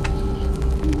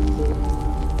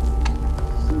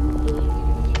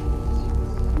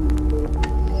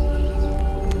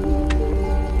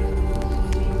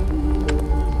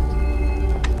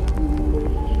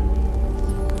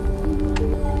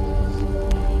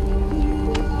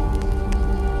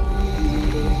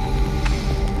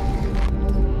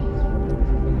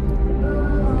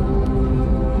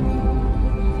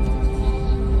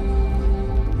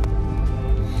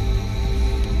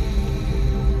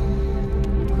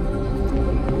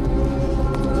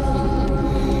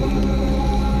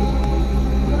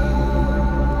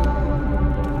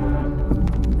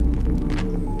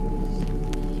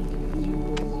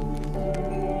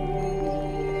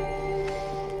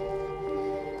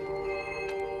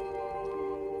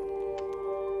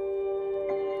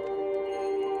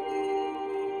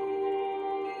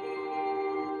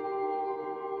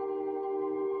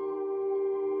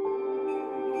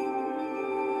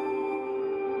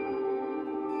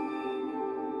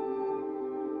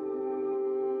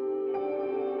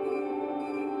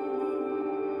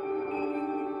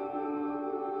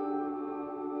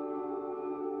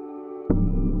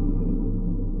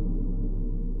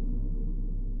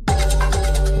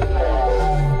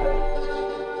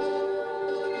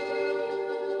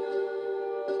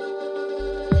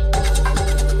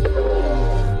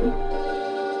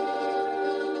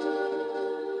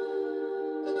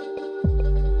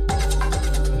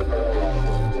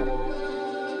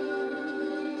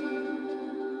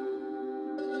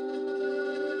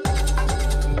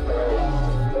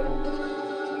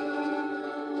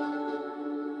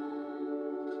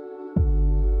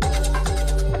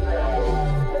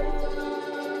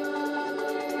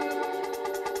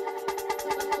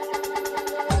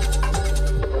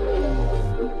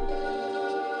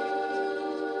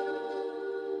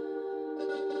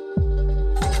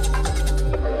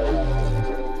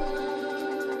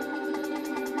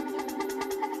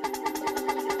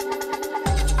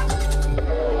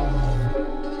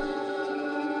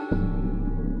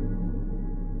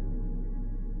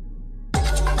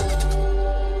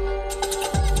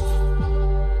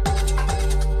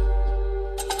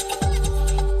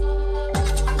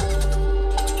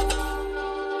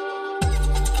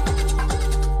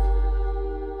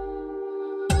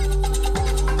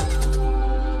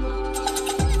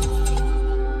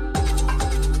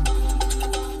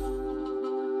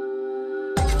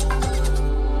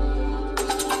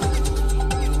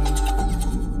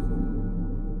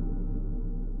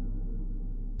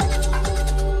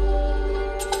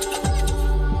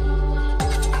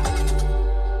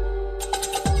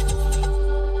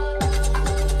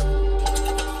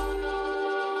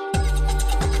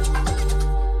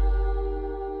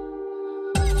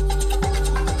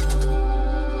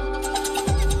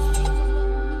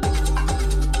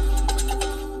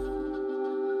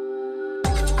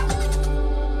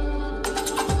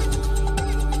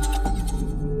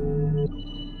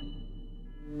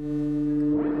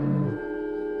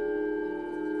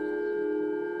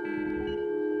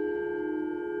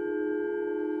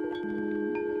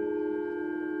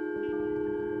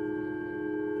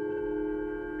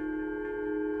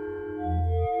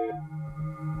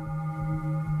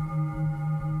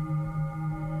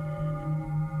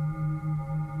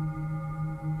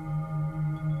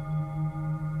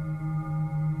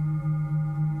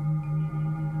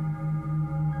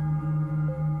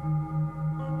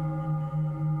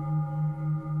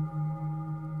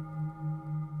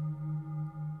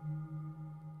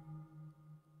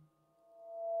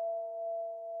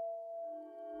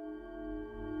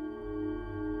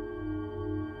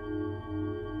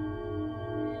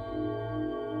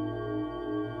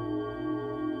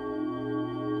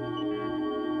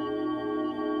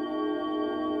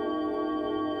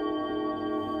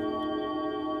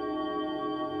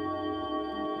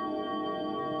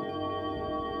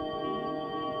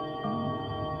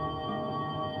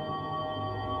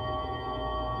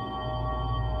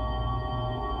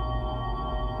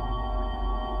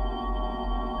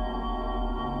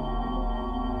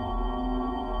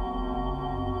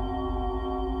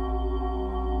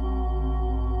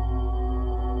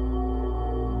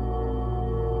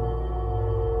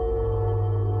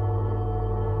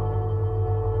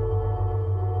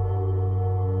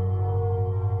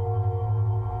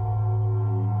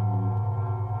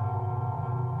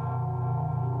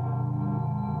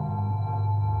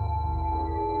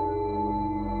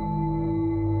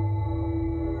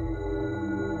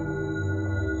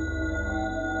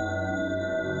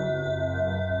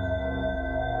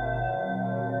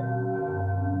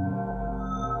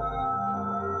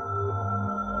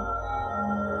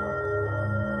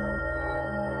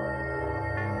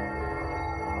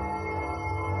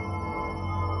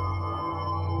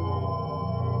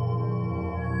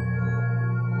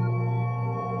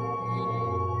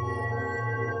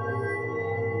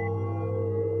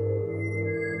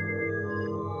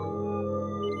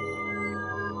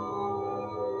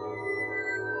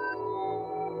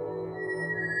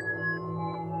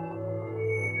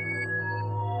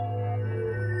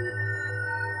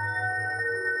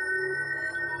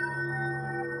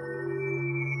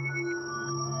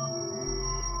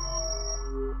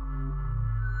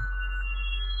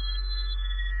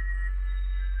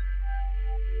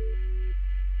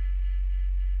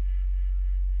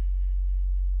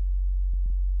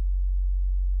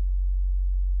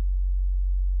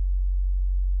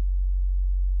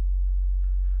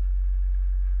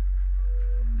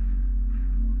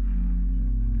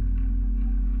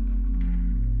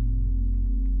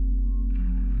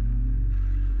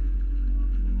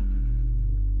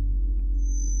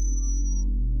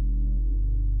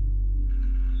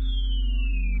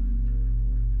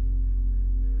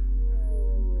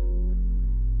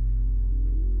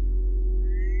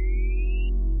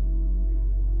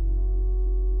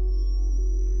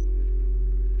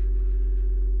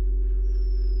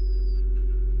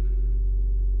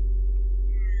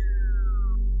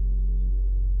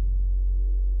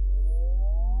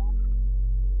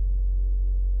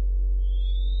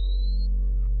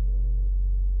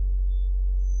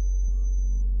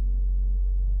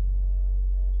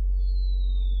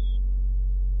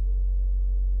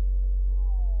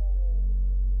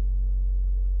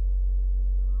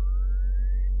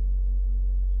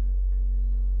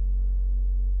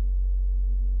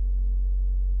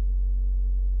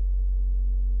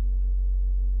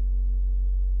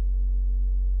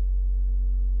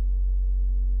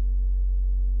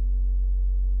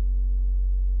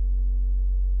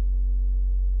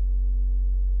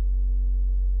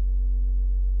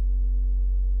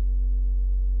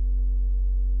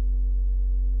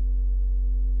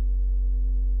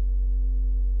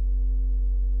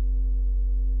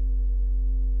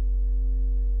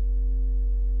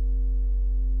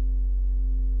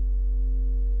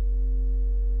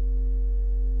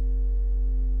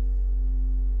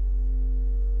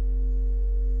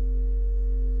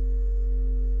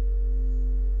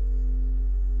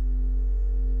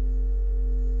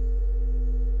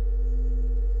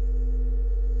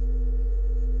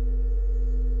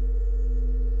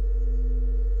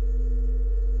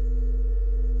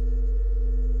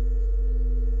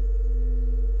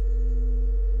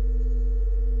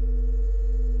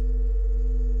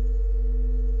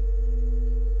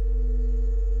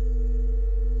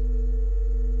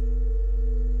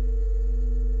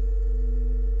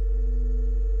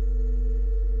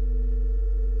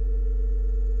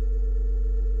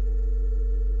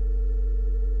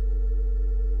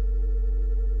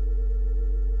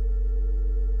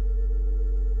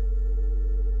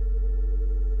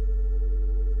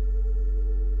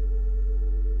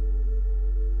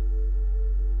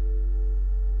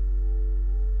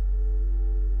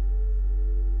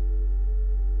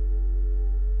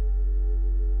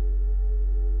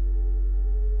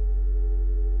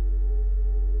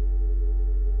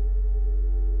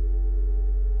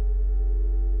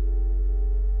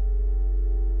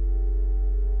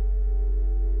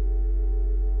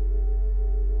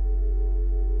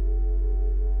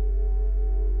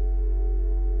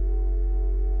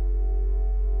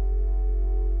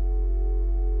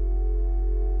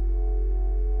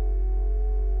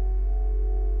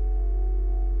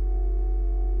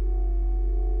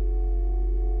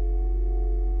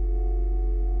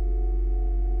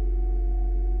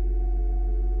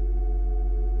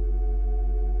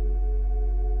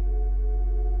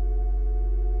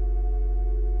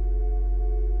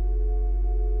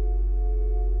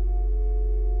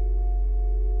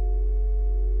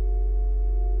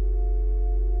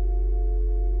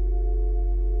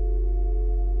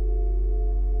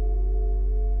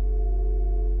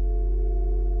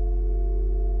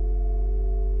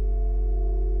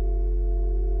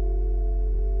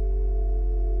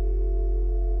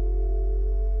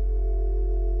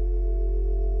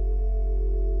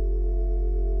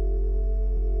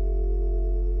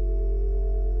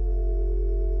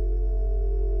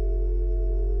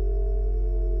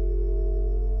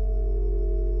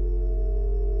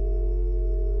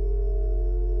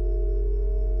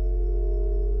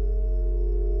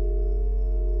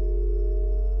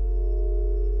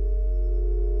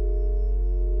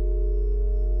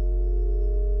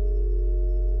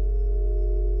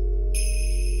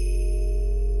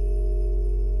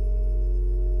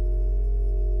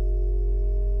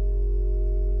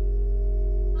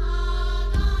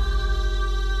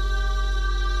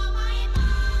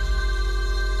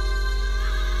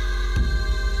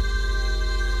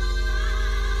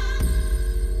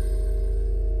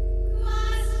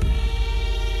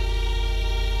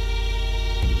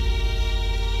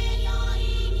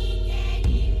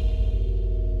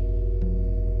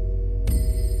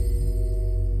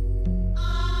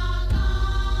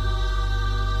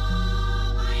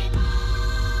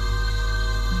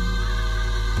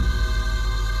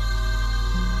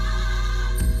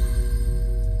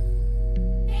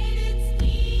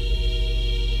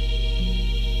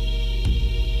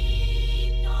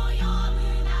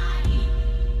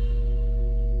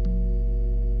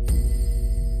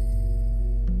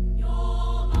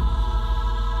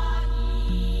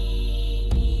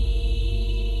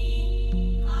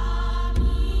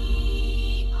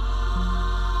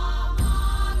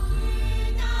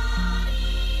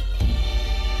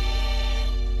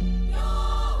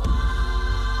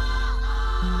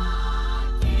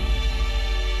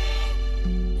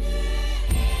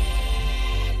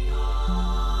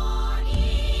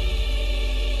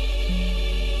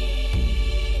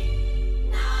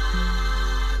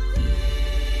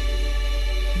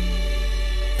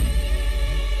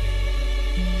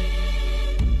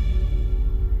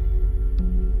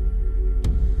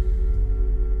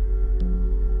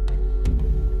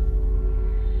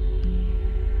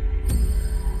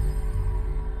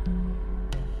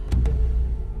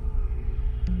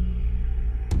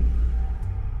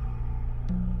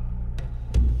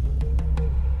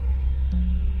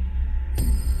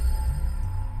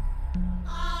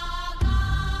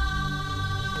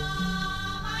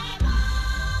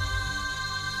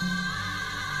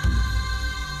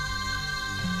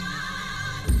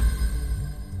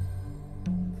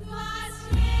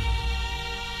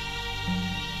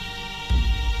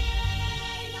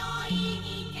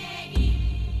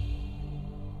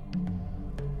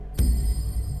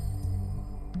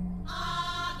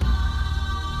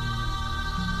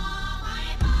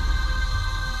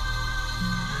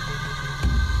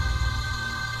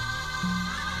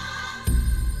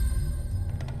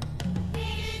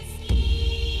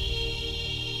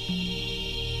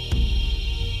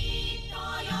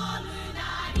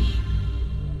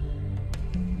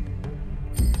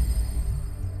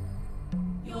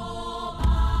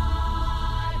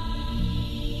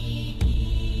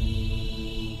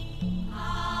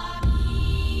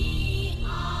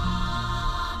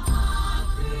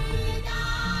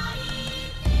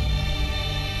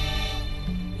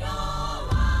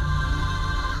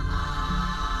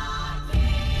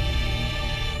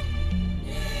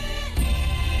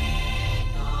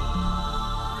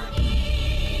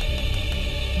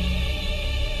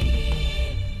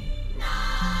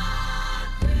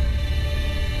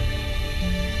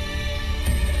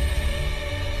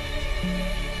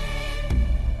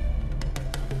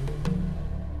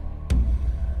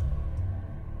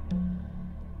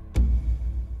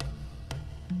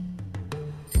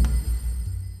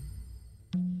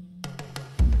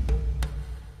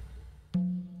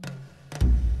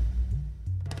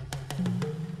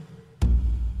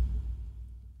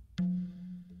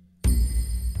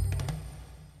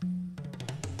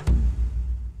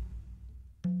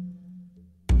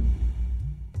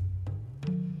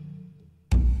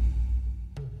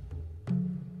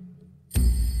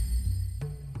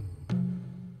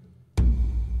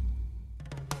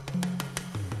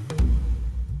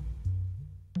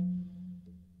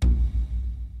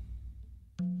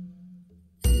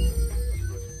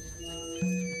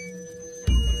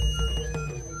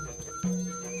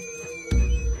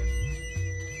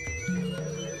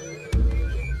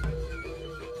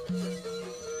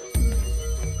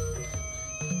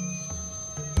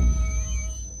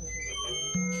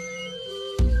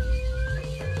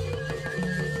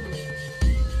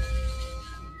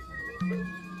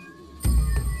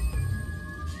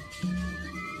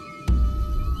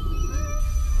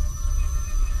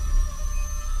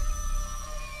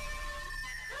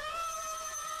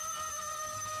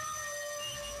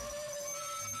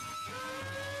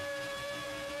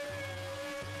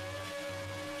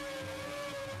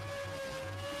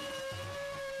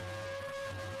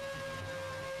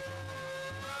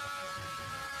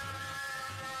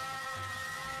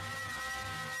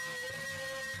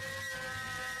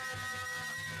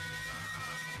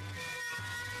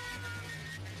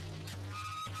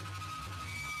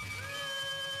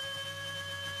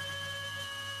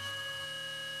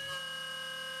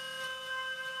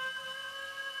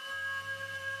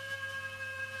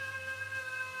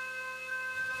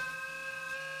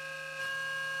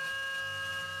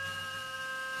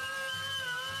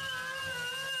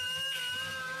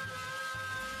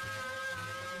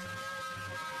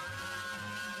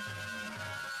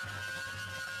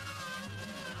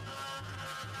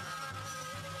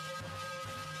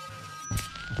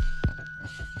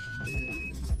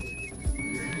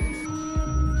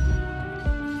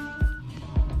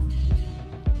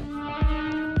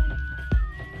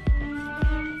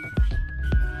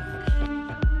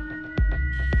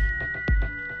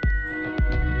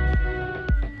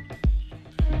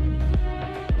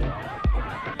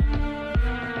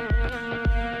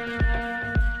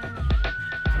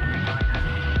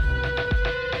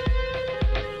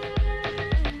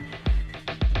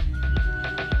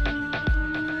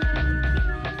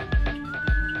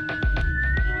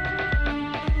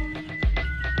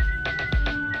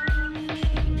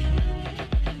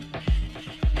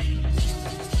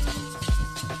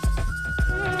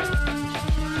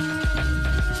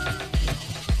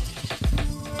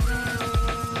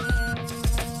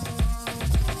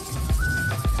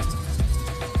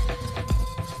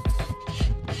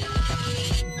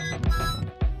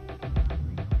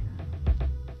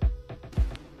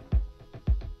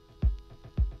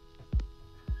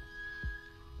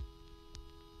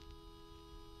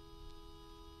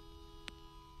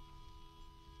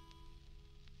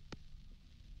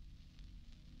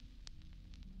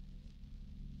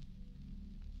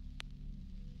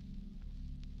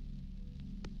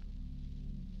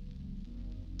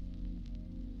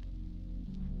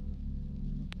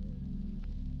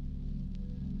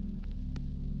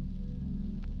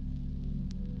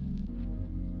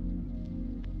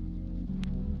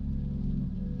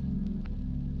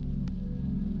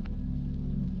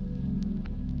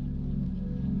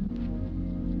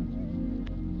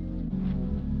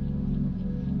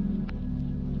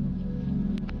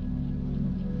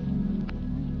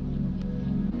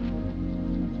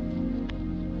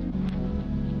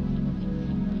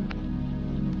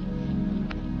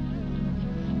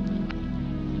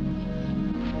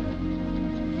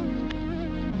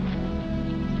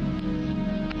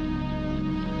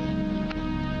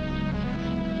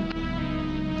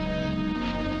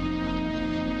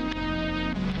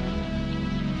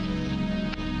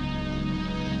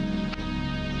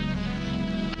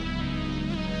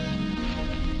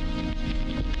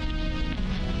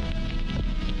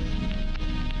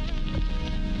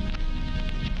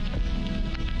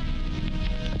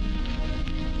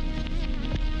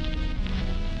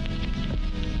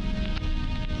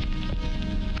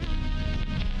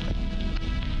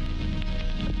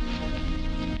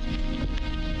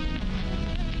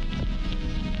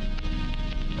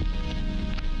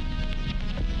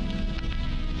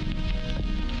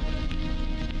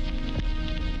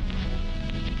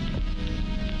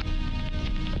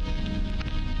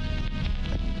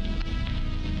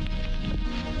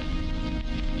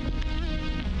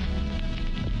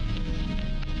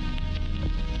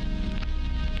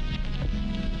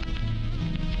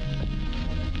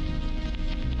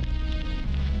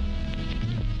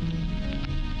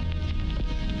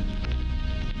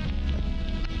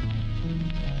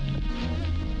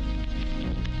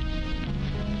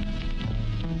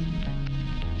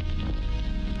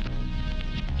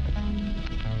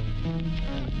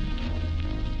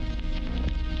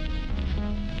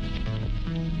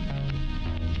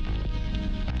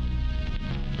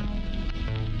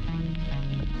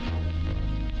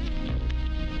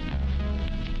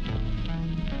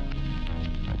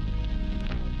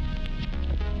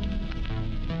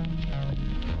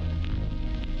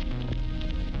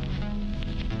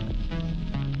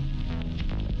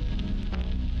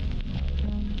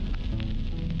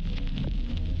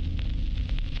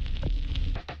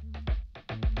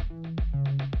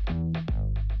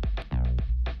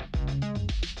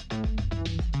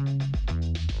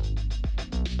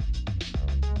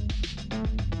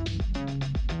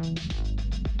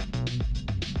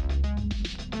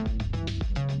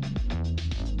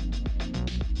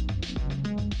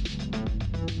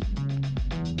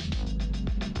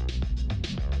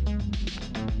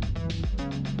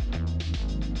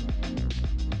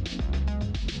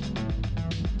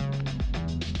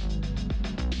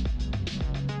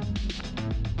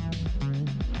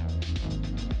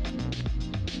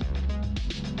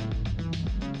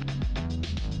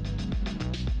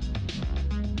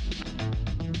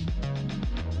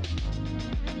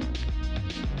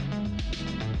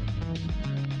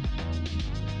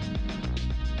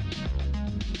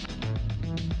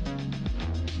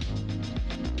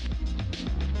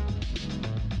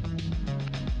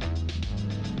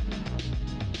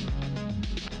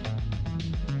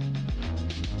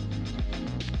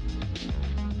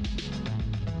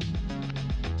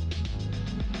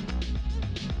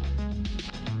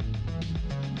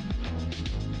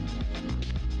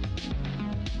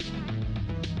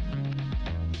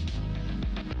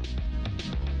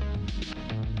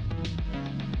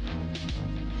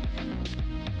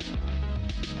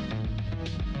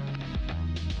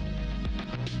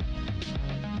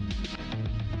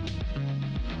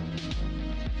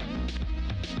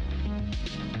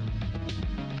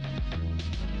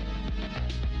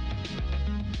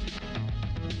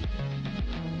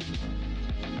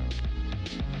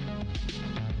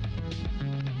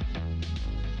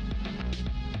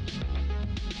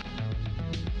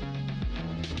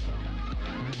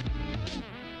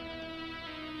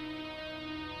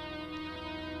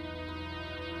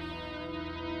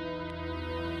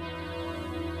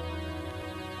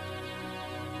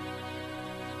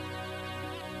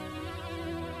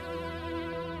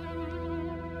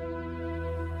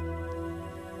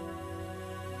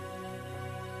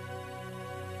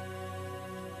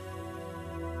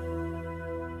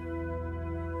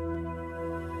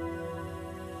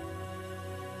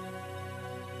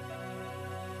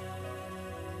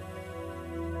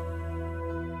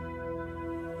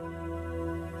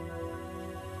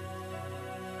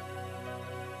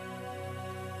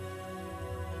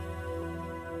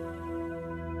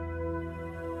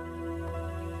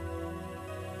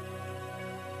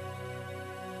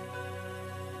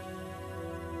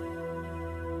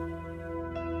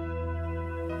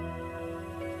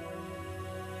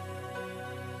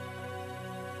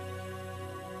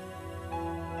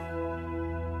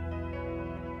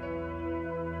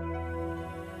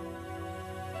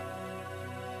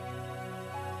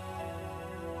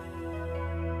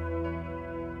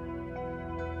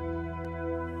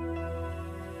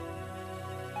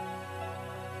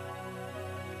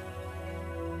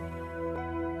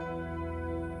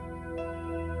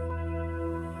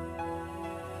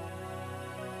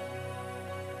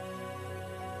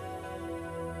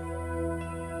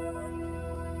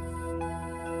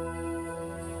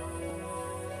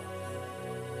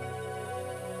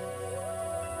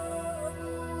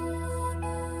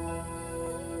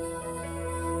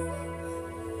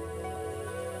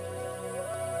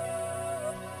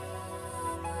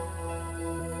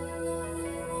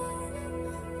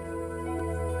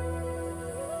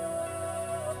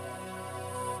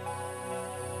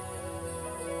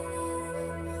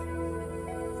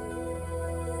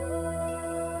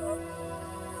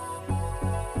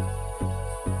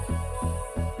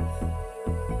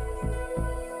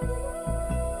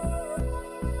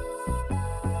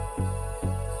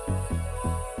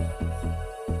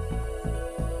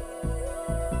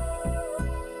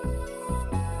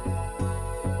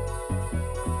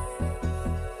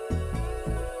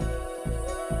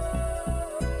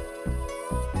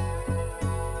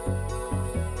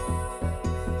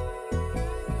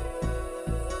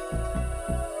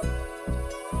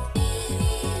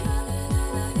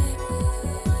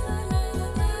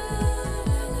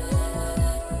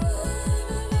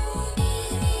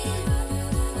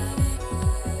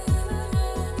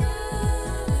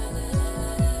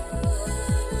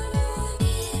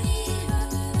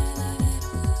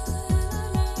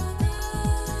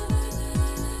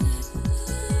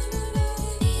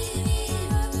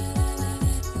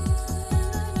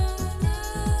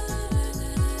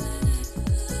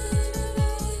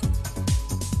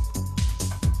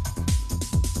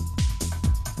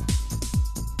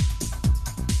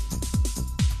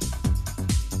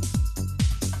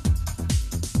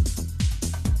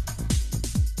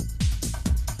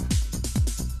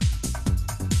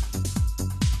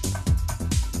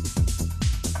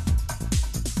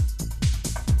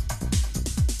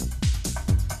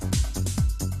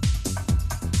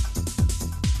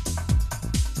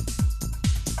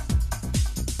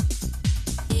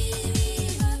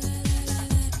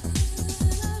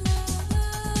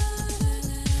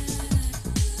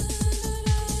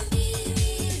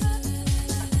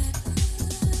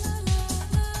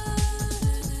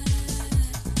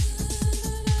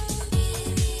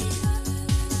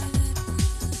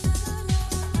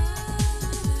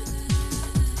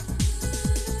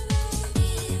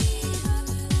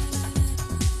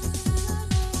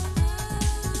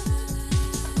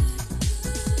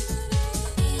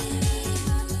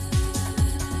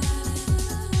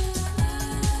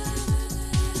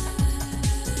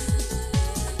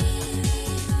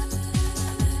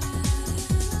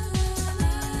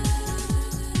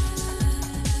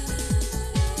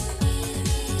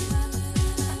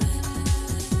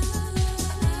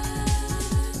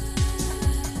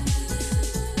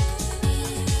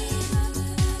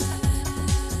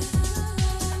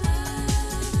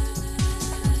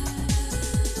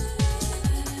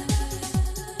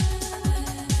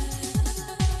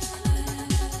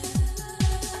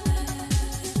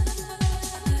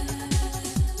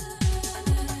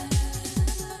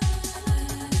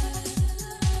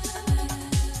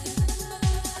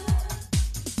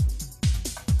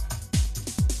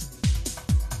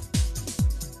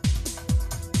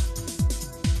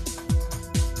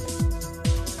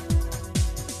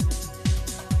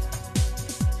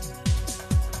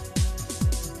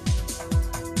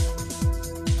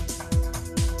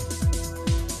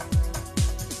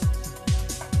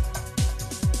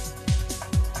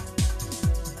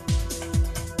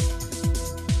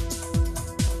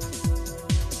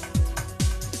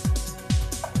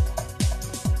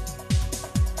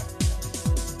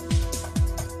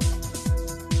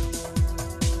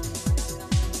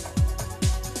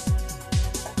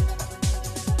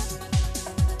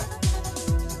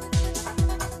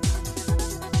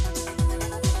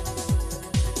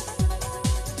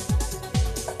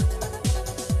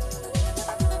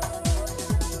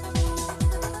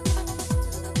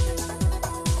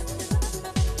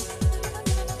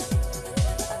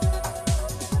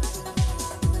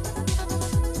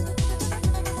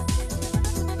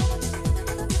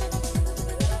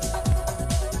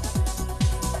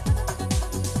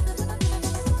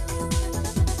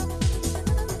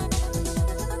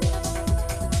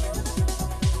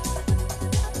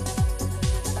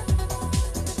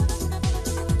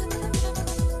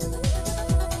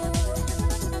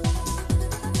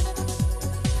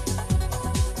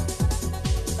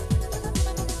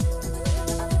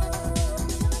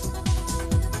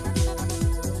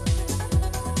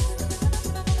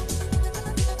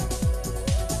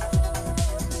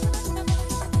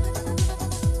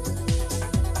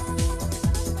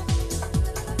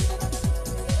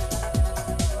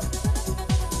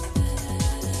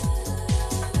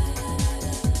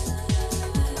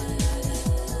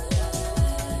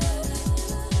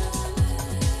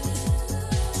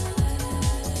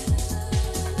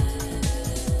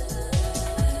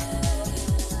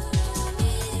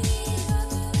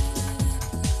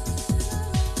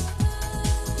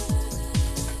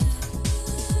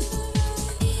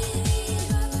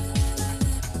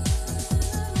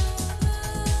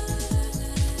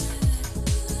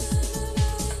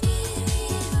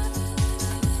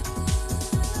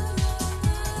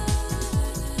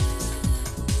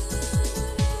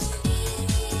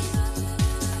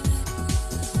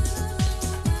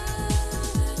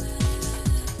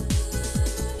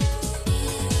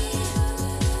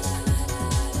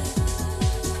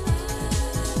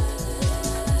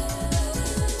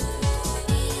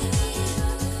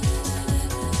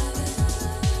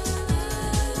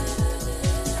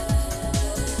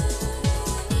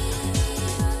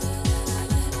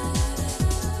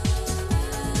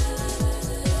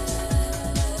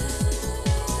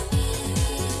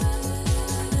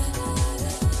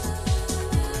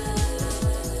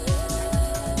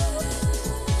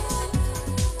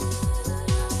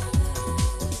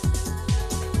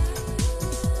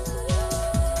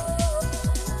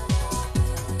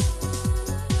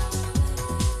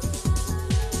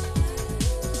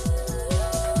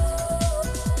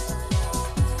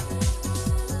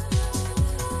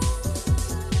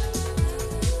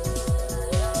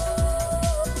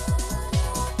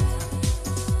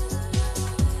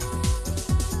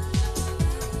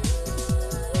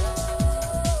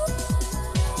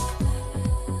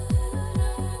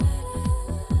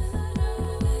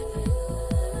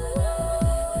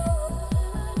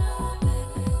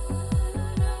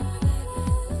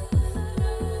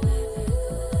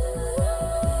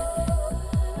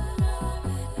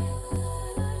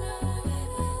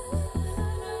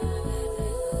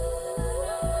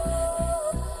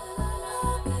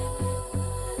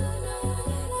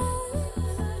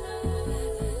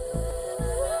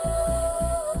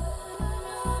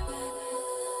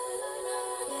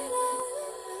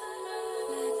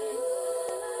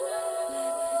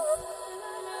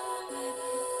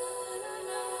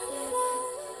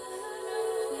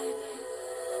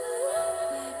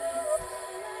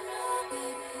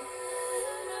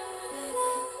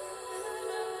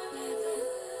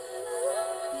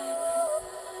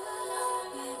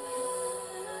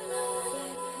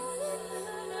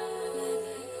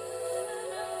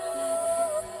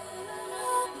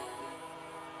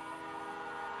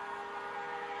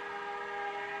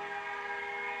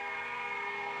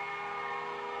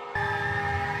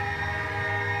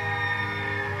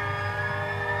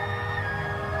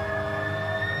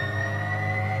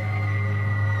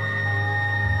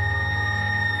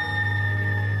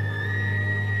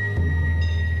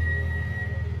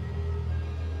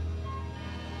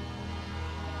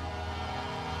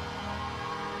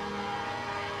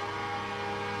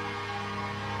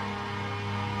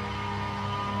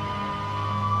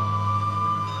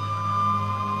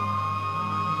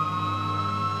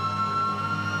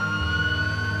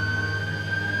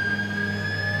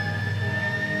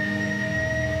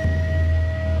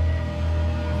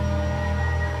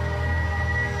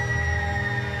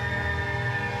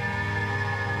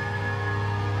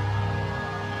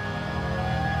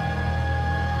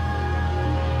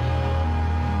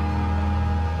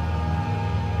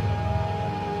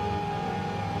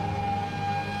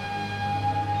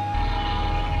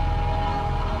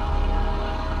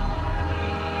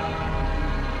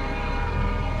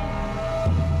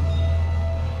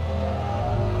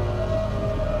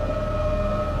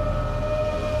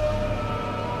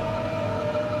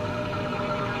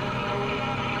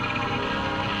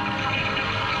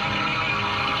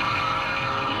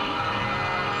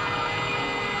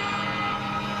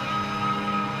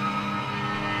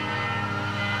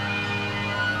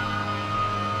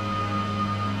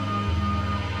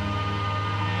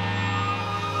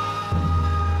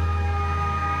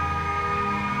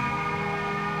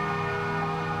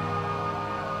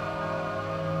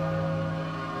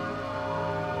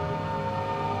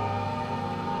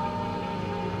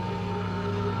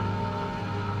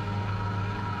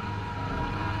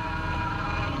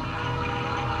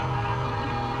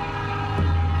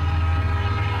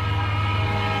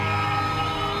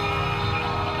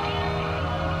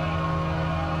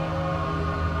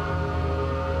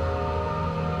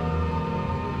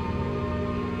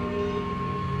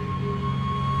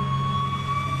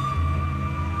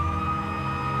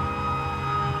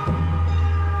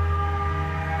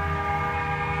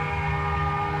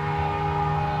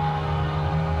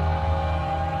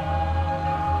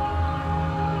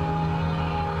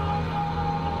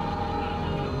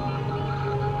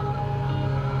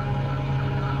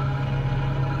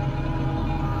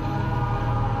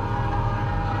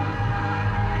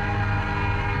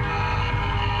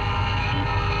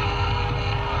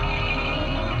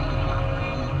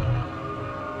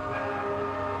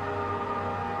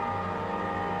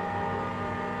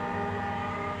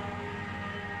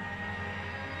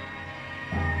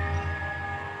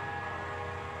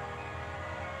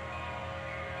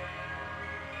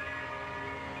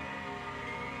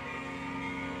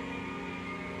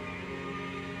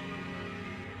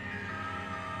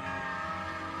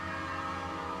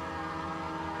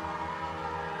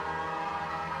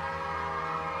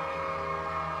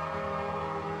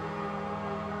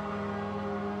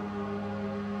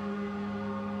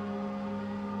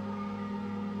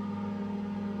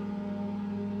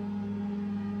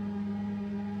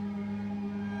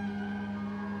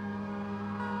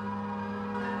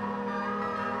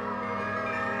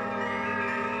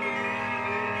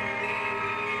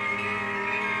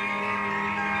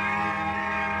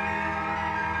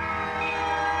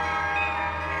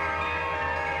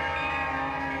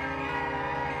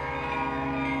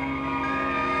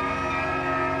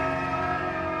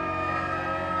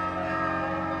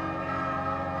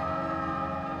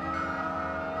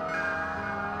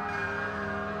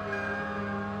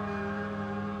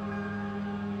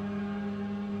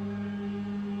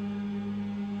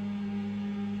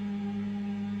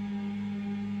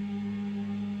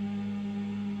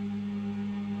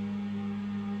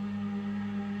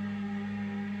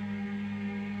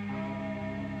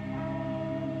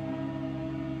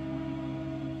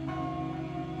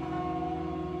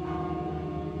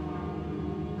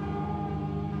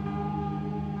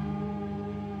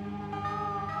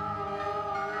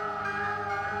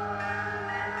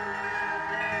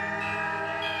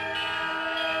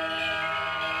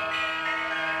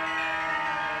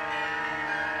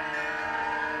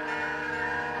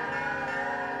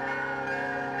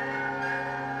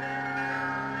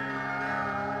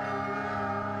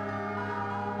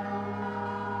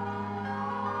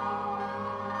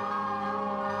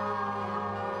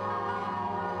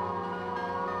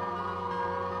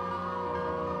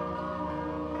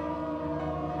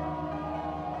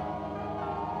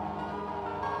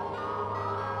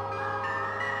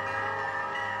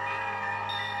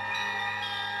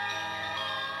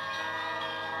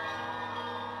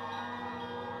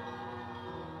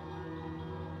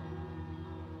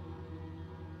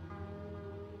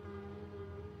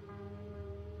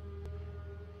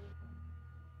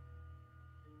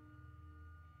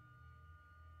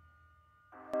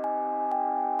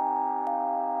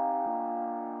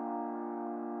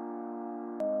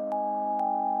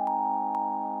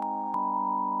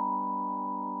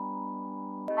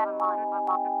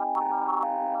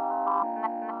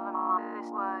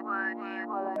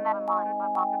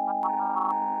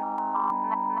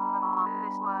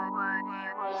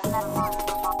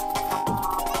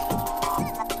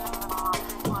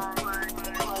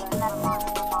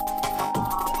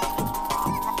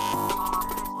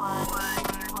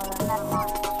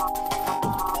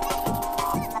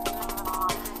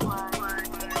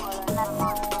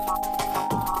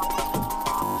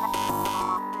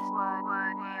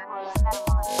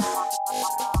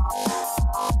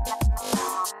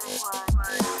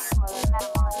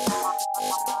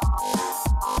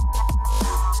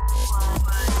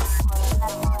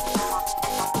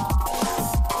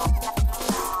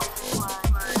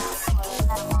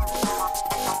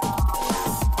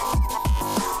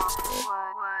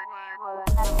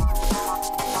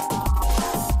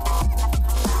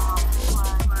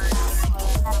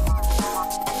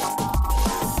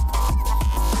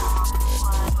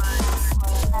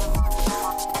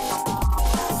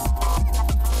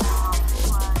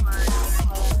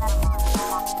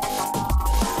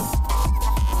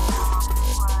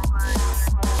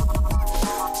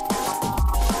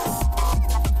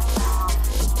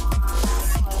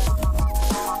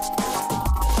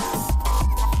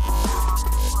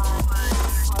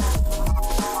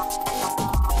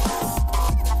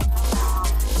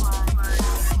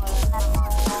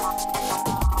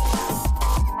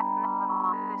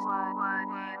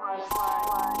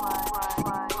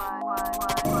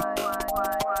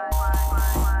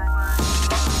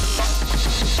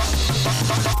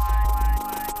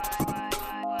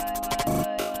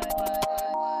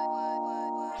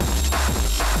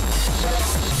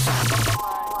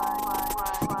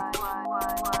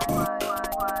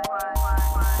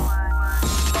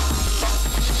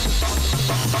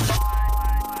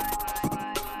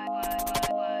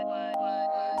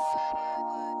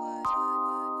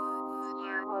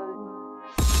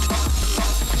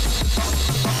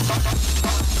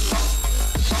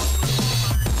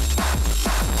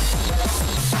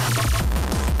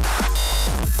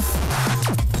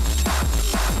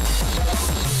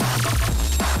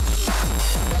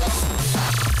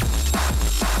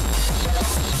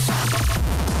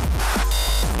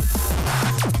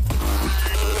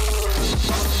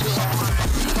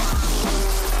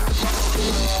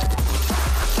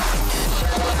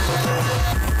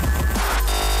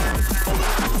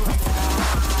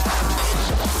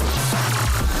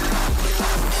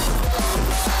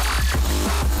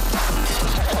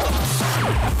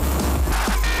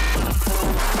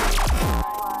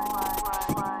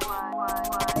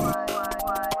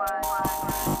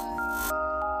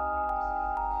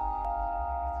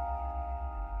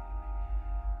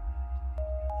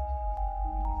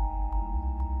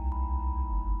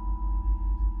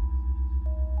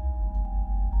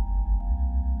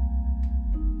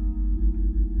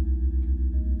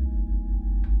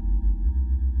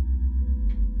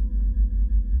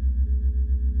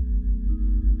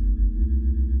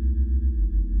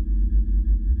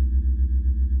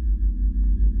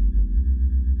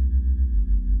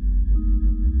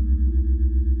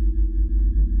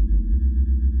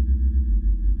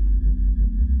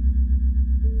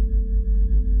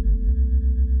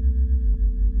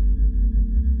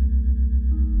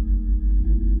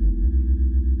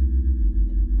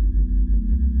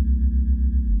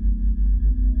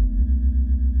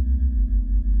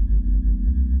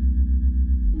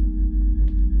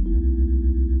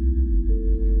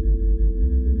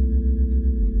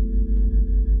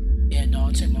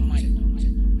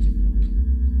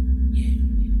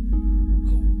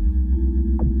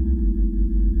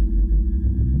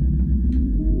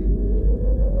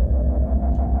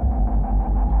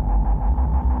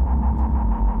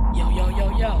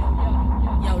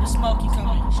 Smokey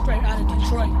coming straight out of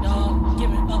Detroit, dog.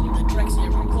 Giving up the Drexel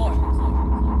report.